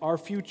protect our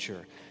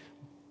future.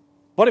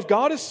 But if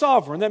God is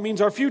sovereign, that means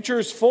our future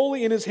is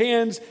fully in his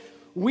hands.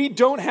 We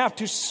don't have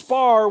to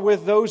spar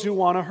with those who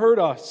want to hurt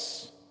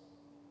us.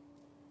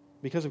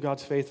 Because of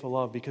God's faithful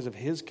love, because of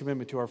his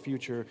commitment to our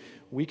future,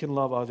 we can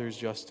love others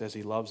just as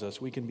he loves us.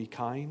 We can be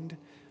kind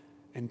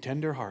and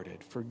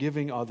tender-hearted,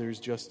 forgiving others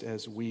just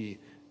as we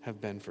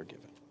have been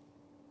forgiven.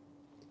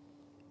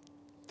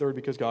 Third,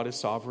 because God is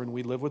sovereign,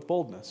 we live with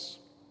boldness.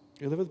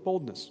 We live with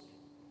boldness.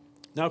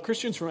 Now,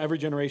 Christians from every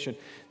generation,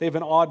 they've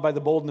been awed by the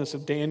boldness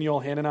of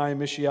Daniel, Hananiah,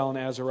 Mishael, and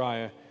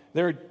Azariah.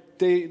 They're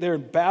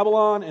in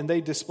Babylon, and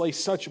they display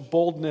such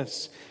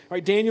boldness.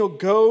 Right? Daniel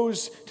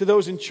goes to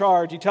those in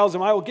charge. He tells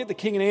them, I will get the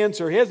king an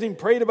answer. He hasn't even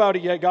prayed about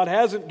it yet. God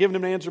hasn't given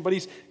him an answer, but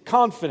he's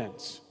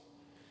confident.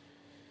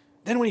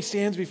 Then when he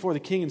stands before the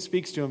king and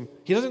speaks to him,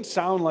 he doesn't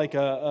sound like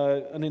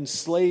an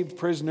enslaved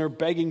prisoner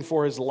begging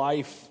for his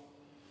life.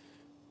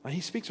 And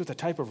he speaks with a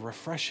type of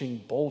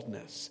refreshing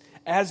boldness,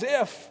 as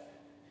if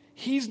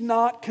he's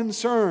not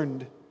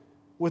concerned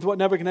with what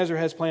Nebuchadnezzar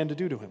has planned to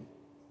do to him.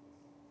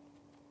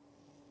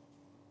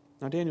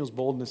 Now, Daniel's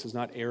boldness is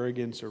not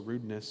arrogance or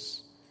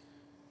rudeness.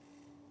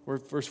 Where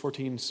verse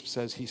 14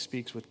 says he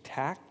speaks with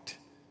tact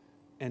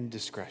and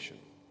discretion.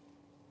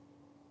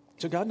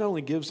 So God not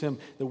only gives him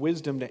the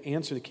wisdom to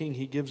answer the king,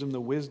 he gives him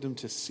the wisdom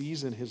to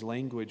season his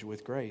language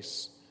with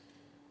grace.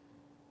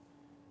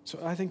 So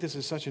I think this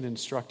is such an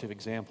instructive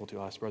example to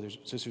us, brothers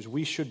and sisters.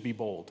 We should be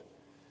bold.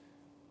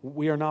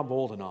 We are not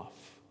bold enough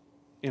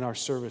in our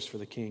service for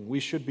the king. We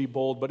should be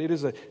bold, but it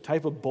is a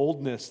type of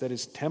boldness that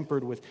is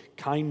tempered with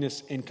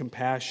kindness and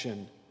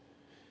compassion.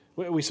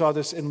 We saw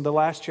this in the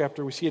last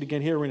chapter. We see it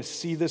again here. We're going to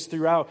see this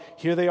throughout.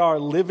 Here they are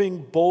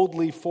living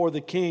boldly for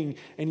the king,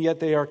 and yet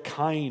they are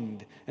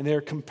kind and they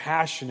are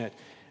compassionate.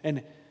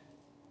 And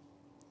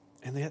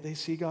yet they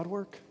see God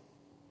work.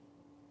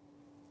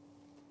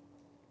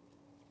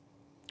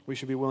 We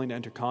should be willing to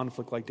enter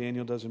conflict like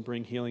Daniel does and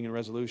bring healing and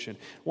resolution.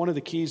 One of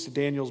the keys to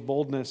Daniel's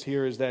boldness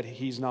here is that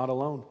he's not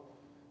alone.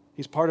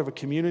 He's part of a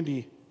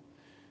community.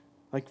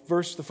 Like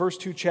the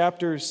first two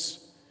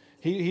chapters,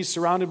 he's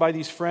surrounded by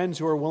these friends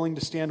who are willing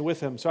to stand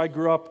with him. So I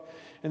grew up,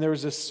 and there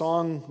was this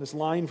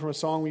line from a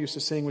song we used to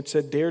sing, which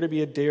said, "Dare to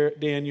be a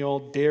Daniel,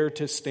 dare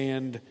to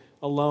stand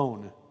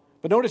alone."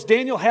 But notice,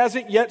 Daniel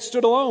hasn't yet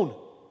stood alone.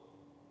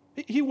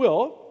 He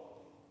will,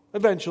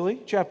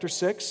 eventually, chapter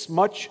 6,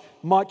 much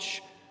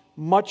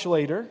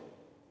later,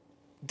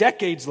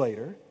 decades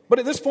later. But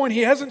at this point,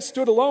 he hasn't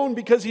stood alone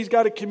because he's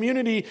got a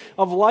community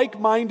of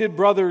like-minded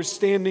brothers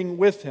standing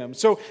with him.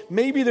 So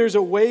maybe there's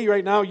a way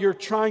right now you're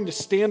trying to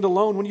stand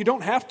alone when you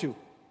don't have to.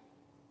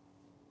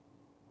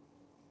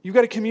 You've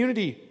got a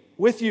community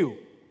with you.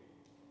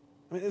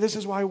 I mean, this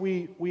is why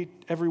we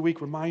every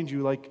week remind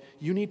you, like,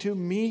 you need to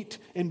meet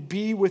and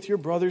be with your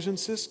brothers and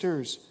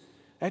sisters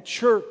at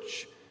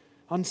church,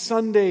 on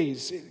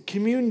Sundays,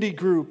 community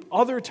group,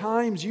 other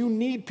times. You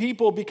need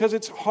people because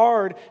it's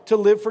hard to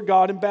live for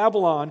God in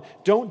Babylon.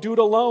 Don't do it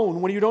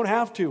alone when you don't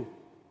have to.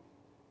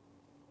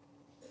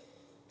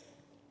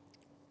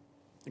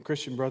 A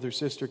Christian brother or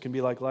sister can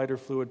be like lighter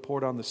fluid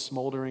poured on the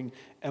smoldering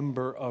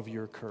ember of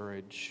your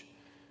courage,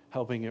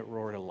 helping it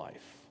roar to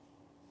life.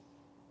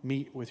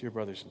 Meet with your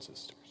brothers and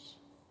sisters.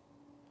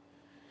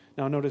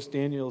 Now notice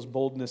Daniel's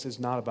boldness is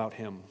not about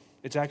him.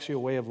 It's actually a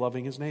way of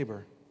loving his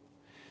neighbor.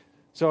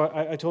 So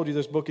I told you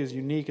this book is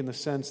unique in the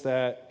sense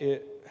that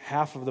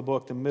half of the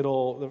book,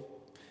 the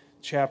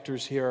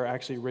chapters here are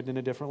actually written in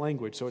a different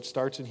language. So it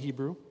starts in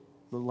Hebrew,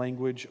 the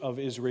language of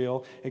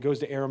Israel. It goes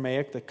to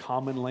Aramaic, the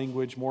common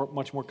language,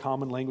 much more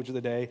common language of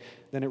the day.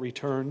 Then it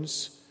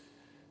returns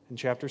in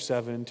chapter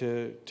 7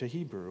 to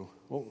Hebrew.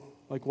 Well,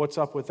 like, what's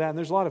up with that? And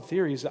there's a lot of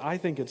theories. I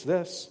think it's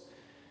this.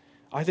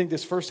 I think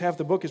this first half of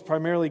the book is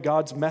primarily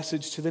God's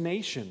message to the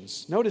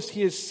nations. Notice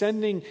he is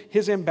sending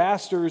his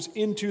ambassadors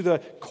into the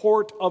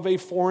court of a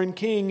foreign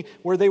king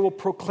where they will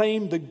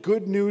proclaim the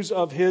good news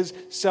of his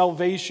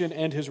salvation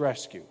and his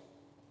rescue.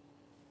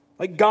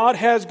 Like, God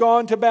has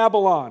gone to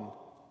Babylon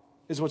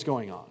is what's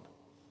going on.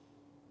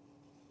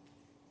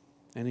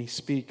 And he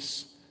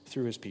speaks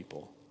through his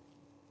people.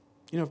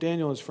 You know, if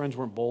Daniel and his friends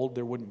weren't bold,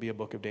 there wouldn't be a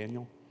book of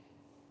Daniel.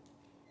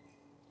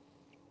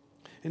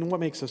 And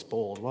what makes us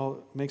bold? Well,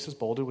 it makes us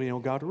bold that we know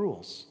God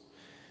rules.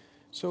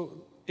 So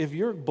if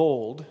you're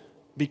bold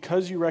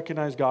because you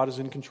recognize God is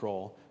in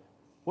control,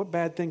 what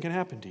bad thing can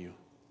happen to you?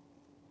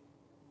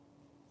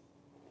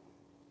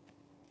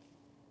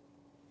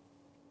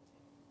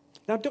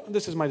 Now,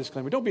 this is my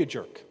disclaimer. Don't be a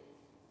jerk.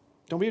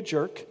 Don't be a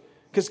jerk.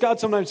 Because God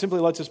sometimes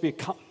simply lets us be,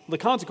 the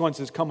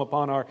consequences come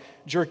upon our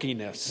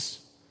jerkiness.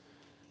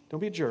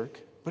 Don't be a jerk.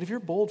 But if you're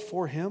bold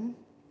for him,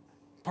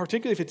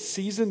 particularly if it's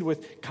seasoned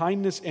with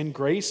kindness and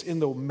grace in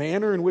the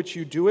manner in which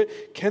you do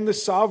it, can the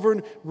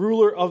sovereign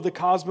ruler of the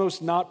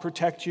cosmos not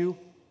protect you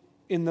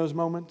in those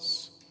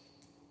moments?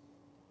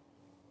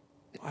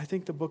 I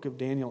think the book of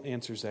Daniel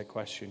answers that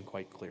question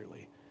quite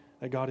clearly,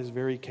 that God is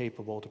very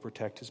capable to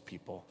protect his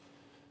people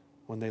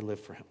when they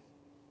live for him.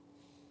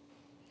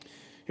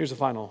 Here's the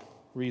final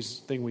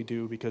thing we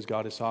do because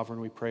God is sovereign.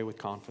 We pray with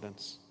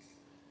confidence.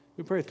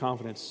 We pray with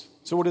confidence.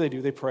 So what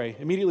do? They pray.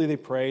 Immediately they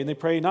pray, and they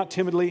pray not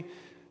timidly.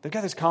 They've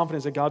got this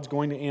confidence that God's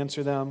going to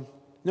answer them.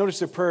 Notice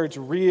their prayer, it's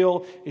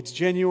real, it's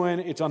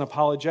genuine, it's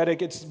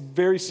unapologetic. It's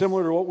very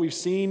similar to what we've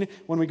seen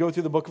when we go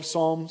through the book of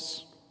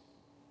Psalms.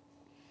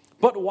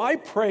 But why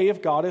pray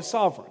if God is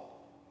sovereign?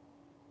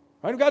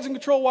 Right? If God's in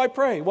control, why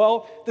pray?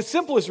 Well, the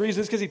simplest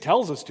reason is because he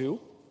tells us to.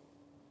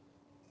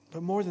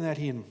 But more than that,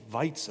 he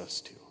invites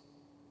us to.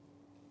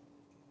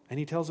 And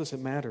he tells us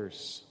it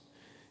matters.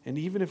 And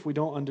even if we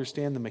don't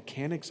understand the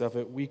mechanics of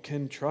it, we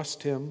can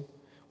trust him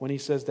when he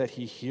says that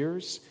he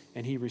hears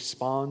and he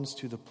responds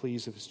to the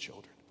pleas of his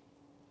children.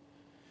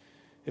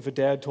 If a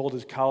dad told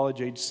his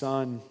college-age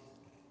son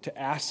to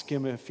ask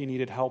him if he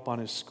needed help on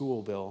his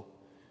school bill,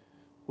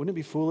 wouldn't it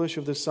be foolish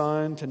of the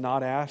son to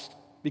not ask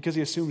because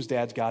he assumes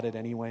dad's got it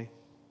anyway?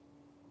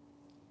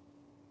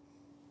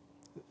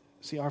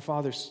 See, our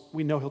Father,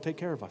 we know he'll take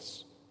care of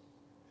us.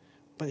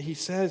 But he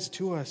says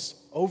to us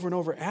over and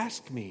over,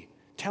 ask me.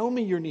 Tell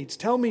me your needs.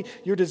 Tell me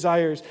your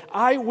desires.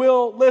 I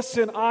will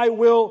listen. I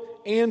will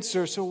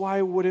answer. So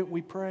why wouldn't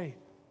we pray?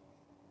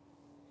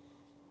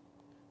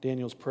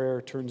 Daniel's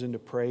prayer turns into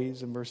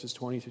praise in verses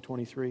 20 through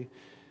 23.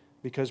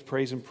 Because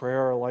praise and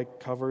prayer are like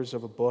covers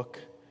of a book,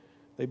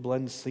 they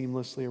blend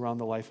seamlessly around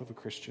the life of a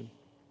Christian.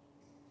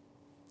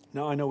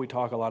 Now, I know we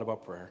talk a lot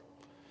about prayer,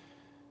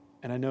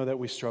 and I know that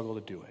we struggle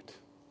to do it.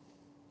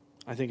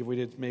 I think if we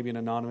did maybe an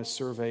anonymous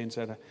survey and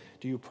said,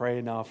 do you pray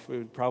enough? It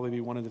would probably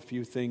be one of the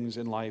few things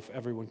in life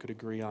everyone could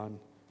agree on.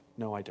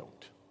 No, I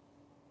don't.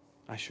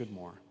 I should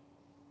more.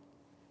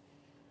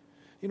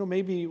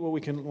 Maybe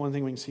one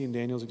thing we can see in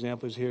Daniel's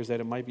example here is that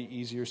it might be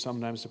easier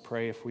sometimes to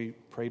pray if we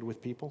prayed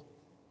with people.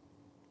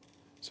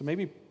 So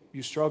maybe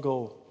you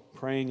struggle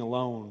praying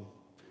alone.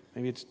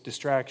 Maybe it's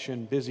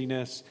distraction,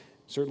 busyness.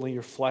 Certainly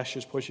your flesh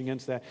is pushing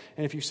against that.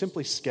 And if you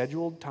simply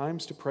scheduled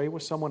times to pray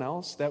with someone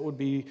else, that would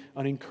be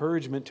an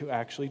encouragement to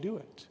actually do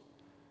it.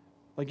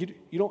 Like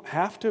you don't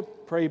have to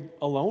pray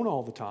alone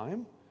all the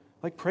time.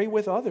 Like pray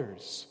with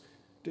others.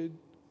 Do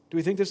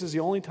we think this is the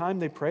only time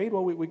they prayed?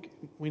 Well,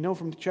 we know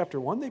from chapter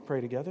 1 they pray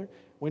together.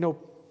 We know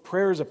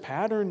prayer is a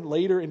pattern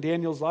later in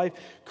Daniel's life.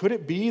 Could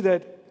it be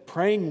that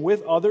praying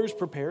with others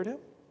prepared him?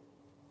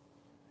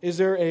 Is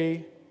there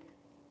a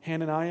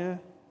Hananiah,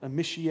 a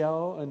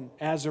Mishael, an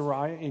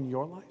Azariah in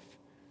your life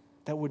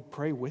that would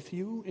pray with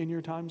you in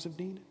your times of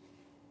need?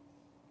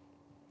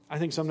 I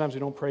think sometimes we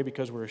don't pray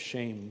because we're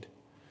ashamed.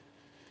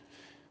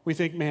 We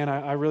think, man,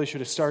 I really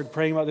should have started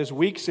praying about this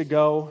weeks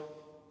ago.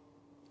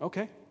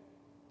 Okay,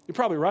 you're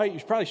probably right. You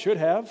probably should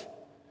have.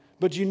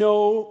 But you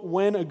know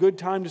when a good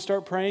time to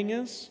start praying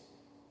is?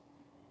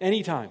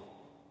 Anytime.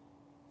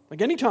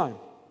 Like anytime.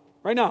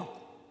 Right now.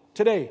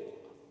 Today.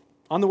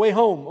 On the way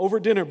home. Over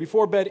dinner.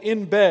 Before bed.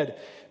 In bed.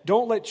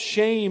 Don't let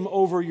shame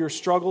over your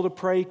struggle to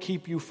pray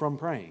keep you from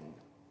praying.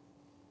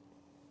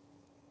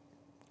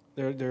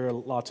 There are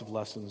lots of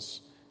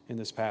lessons in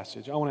this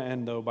passage. I want to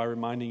end, though, by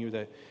reminding you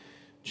that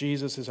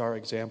Jesus is our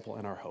example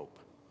and our hope.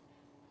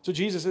 So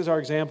Jesus is our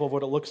example of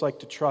what it looks like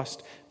to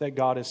trust that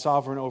God is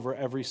sovereign over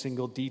every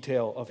single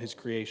detail of His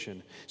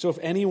creation. So if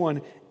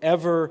anyone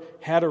ever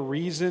had a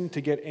reason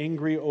to get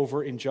angry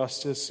over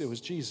injustice, it was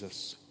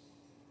Jesus.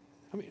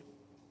 I mean,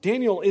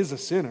 Daniel is a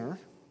sinner.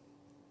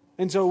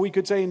 And so we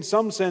could say in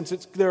some sense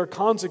there are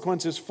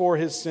consequences for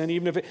his sin,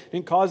 even if it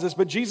didn't cause this.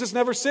 But Jesus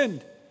never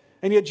sinned.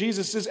 And yet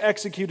Jesus is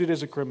executed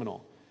as a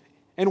criminal.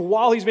 And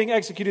while he's being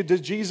executed,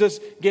 does Jesus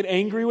get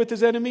angry with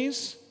his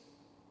enemies?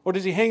 Or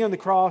does he hang on the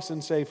cross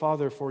and say,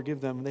 Father,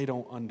 forgive them, they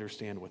don't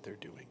understand what they're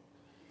doing?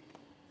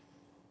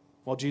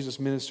 While Jesus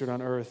ministered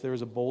on earth, there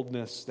was a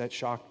boldness that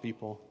shocked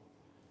people.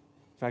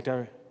 In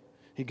fact,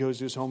 he goes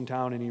to his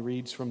hometown and he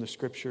reads from the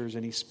scriptures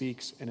and he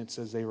speaks, and it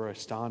says they were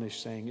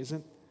astonished, saying,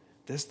 isn't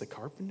this the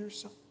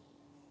carpenter's son?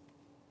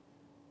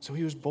 So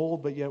he was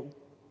bold, but yet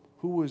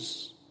who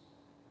was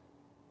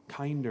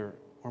kinder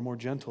or more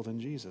gentle than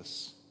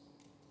Jesus?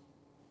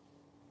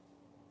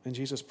 And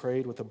Jesus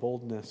prayed with a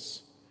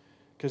boldness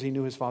because he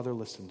knew his Father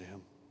listened to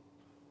him.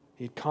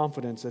 He had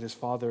confidence that his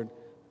Father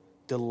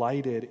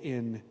delighted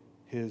in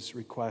his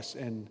requests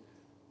and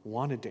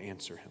wanted to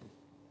answer him.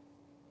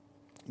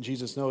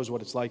 Jesus knows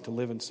what it's like to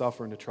live and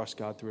suffer and to trust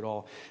God through it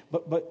all.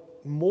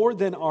 But more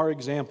than our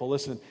example,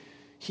 listen,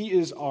 he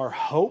is our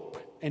hope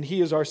and he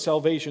is our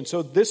salvation.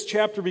 So this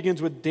chapter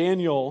begins with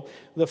Daniel,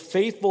 the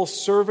faithful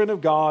servant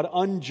of God,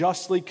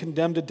 unjustly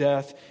condemned to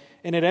death,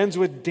 and it ends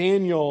with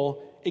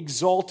Daniel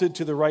exalted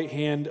to the right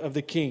hand of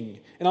the king.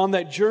 And on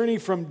that journey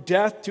from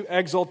death to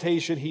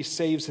exaltation, he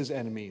saves his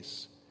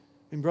enemies.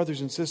 And brothers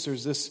and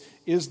sisters, this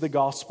is the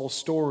gospel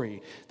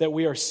story, that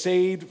we are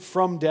saved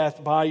from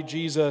death by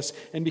Jesus.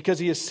 And because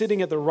he is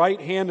sitting at the right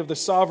hand of the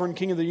sovereign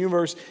king of the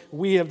universe,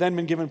 we have then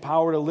been given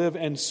power to live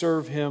and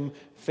serve him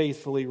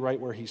faithfully right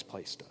where he's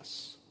placed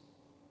us.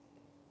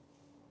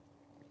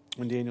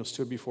 When Daniel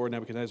stood before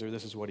Nebuchadnezzar,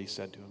 this is what he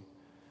said to him.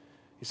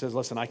 He says,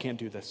 listen, I can't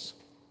do this.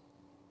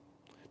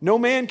 No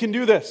man can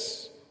do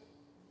this.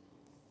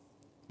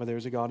 But there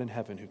is a God in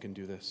heaven who can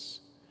do this.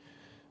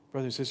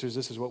 Brothers and sisters,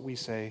 this is what we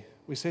say.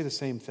 We say the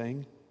same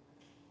thing.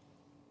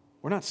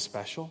 We're not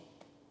special.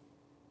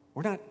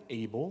 We're not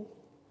able.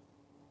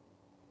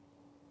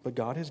 But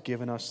God has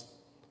given us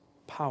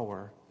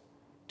power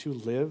to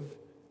live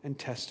and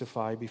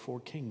testify before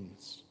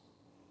kings.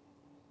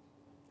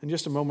 In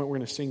just a moment, we're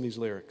going to sing these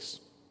lyrics.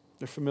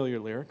 They're familiar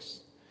lyrics.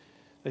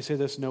 They say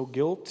this: no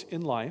guilt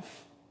in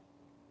life,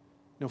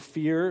 no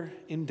fear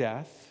in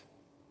death,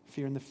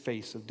 fear in the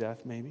face of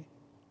death, maybe.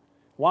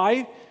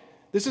 Why?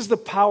 This is the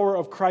power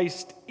of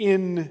Christ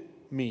in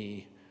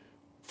me.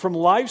 From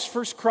life's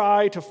first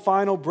cry to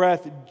final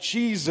breath,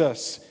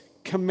 Jesus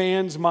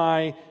commands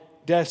my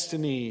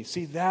destiny.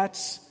 See,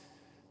 that's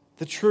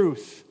the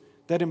truth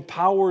that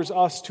empowers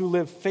us to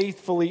live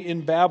faithfully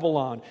in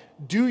Babylon.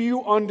 Do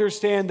you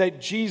understand that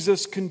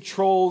Jesus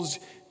controls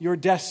your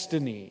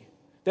destiny?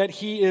 That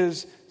he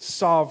is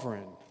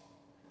sovereign?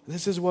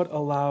 This is what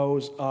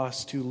allows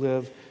us to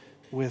live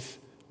with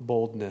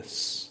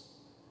boldness,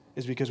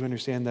 is because we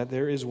understand that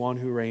there is one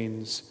who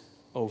reigns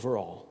over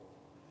all.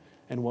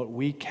 And what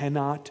we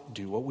cannot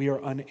do, what we are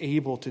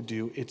unable to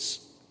do,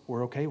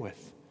 we're okay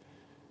with.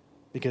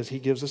 Because he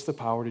gives us the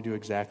power to do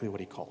exactly what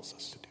he calls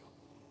us to do.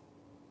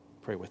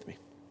 Pray with me.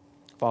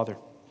 Father,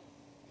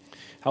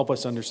 help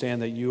us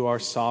understand that you are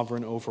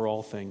sovereign over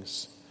all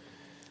things.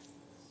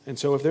 And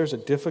so if there's a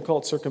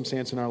difficult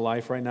circumstance in our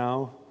life right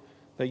now,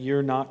 that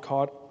you're not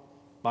caught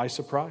by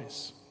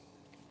surprise.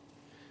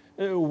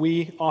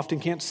 We often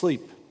can't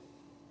sleep.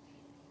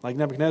 Like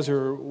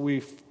Nebuchadnezzar,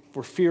 we're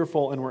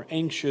fearful and we're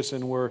anxious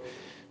and we're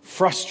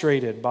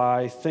frustrated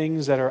by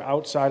things that are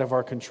outside of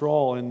our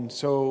control. And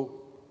so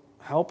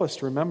help us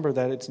to remember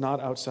that it's not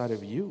outside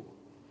of you.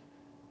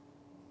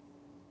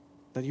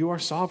 That you are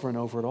sovereign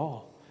over it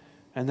all.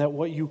 And that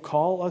what you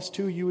call us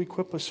to, you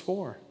equip us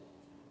for.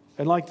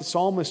 And like the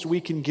psalmist, we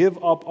can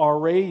give up our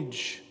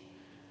rage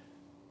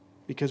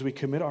because we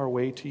commit our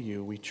way to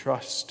you. We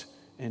trust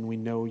and we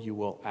know you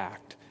will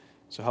act.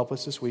 So help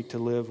us this week to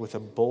live with a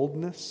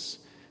boldness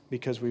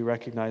because we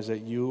recognize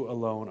that you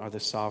alone are the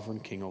sovereign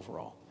King over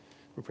all.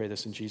 We pray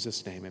this in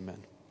Jesus' name,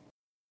 amen.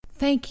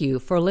 Thank you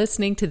for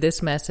listening to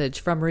this message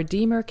from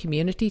Redeemer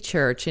Community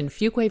Church in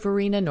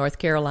Fuquay-Varina, North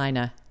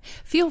Carolina.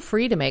 Feel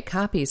free to make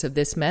copies of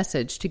this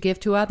message to give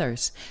to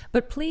others,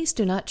 but please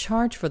do not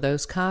charge for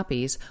those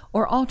copies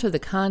or alter the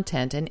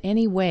content in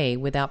any way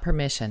without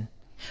permission.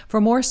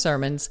 For more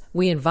sermons,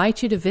 we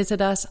invite you to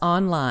visit us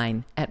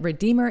online at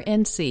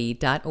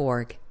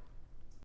redeemernc.org.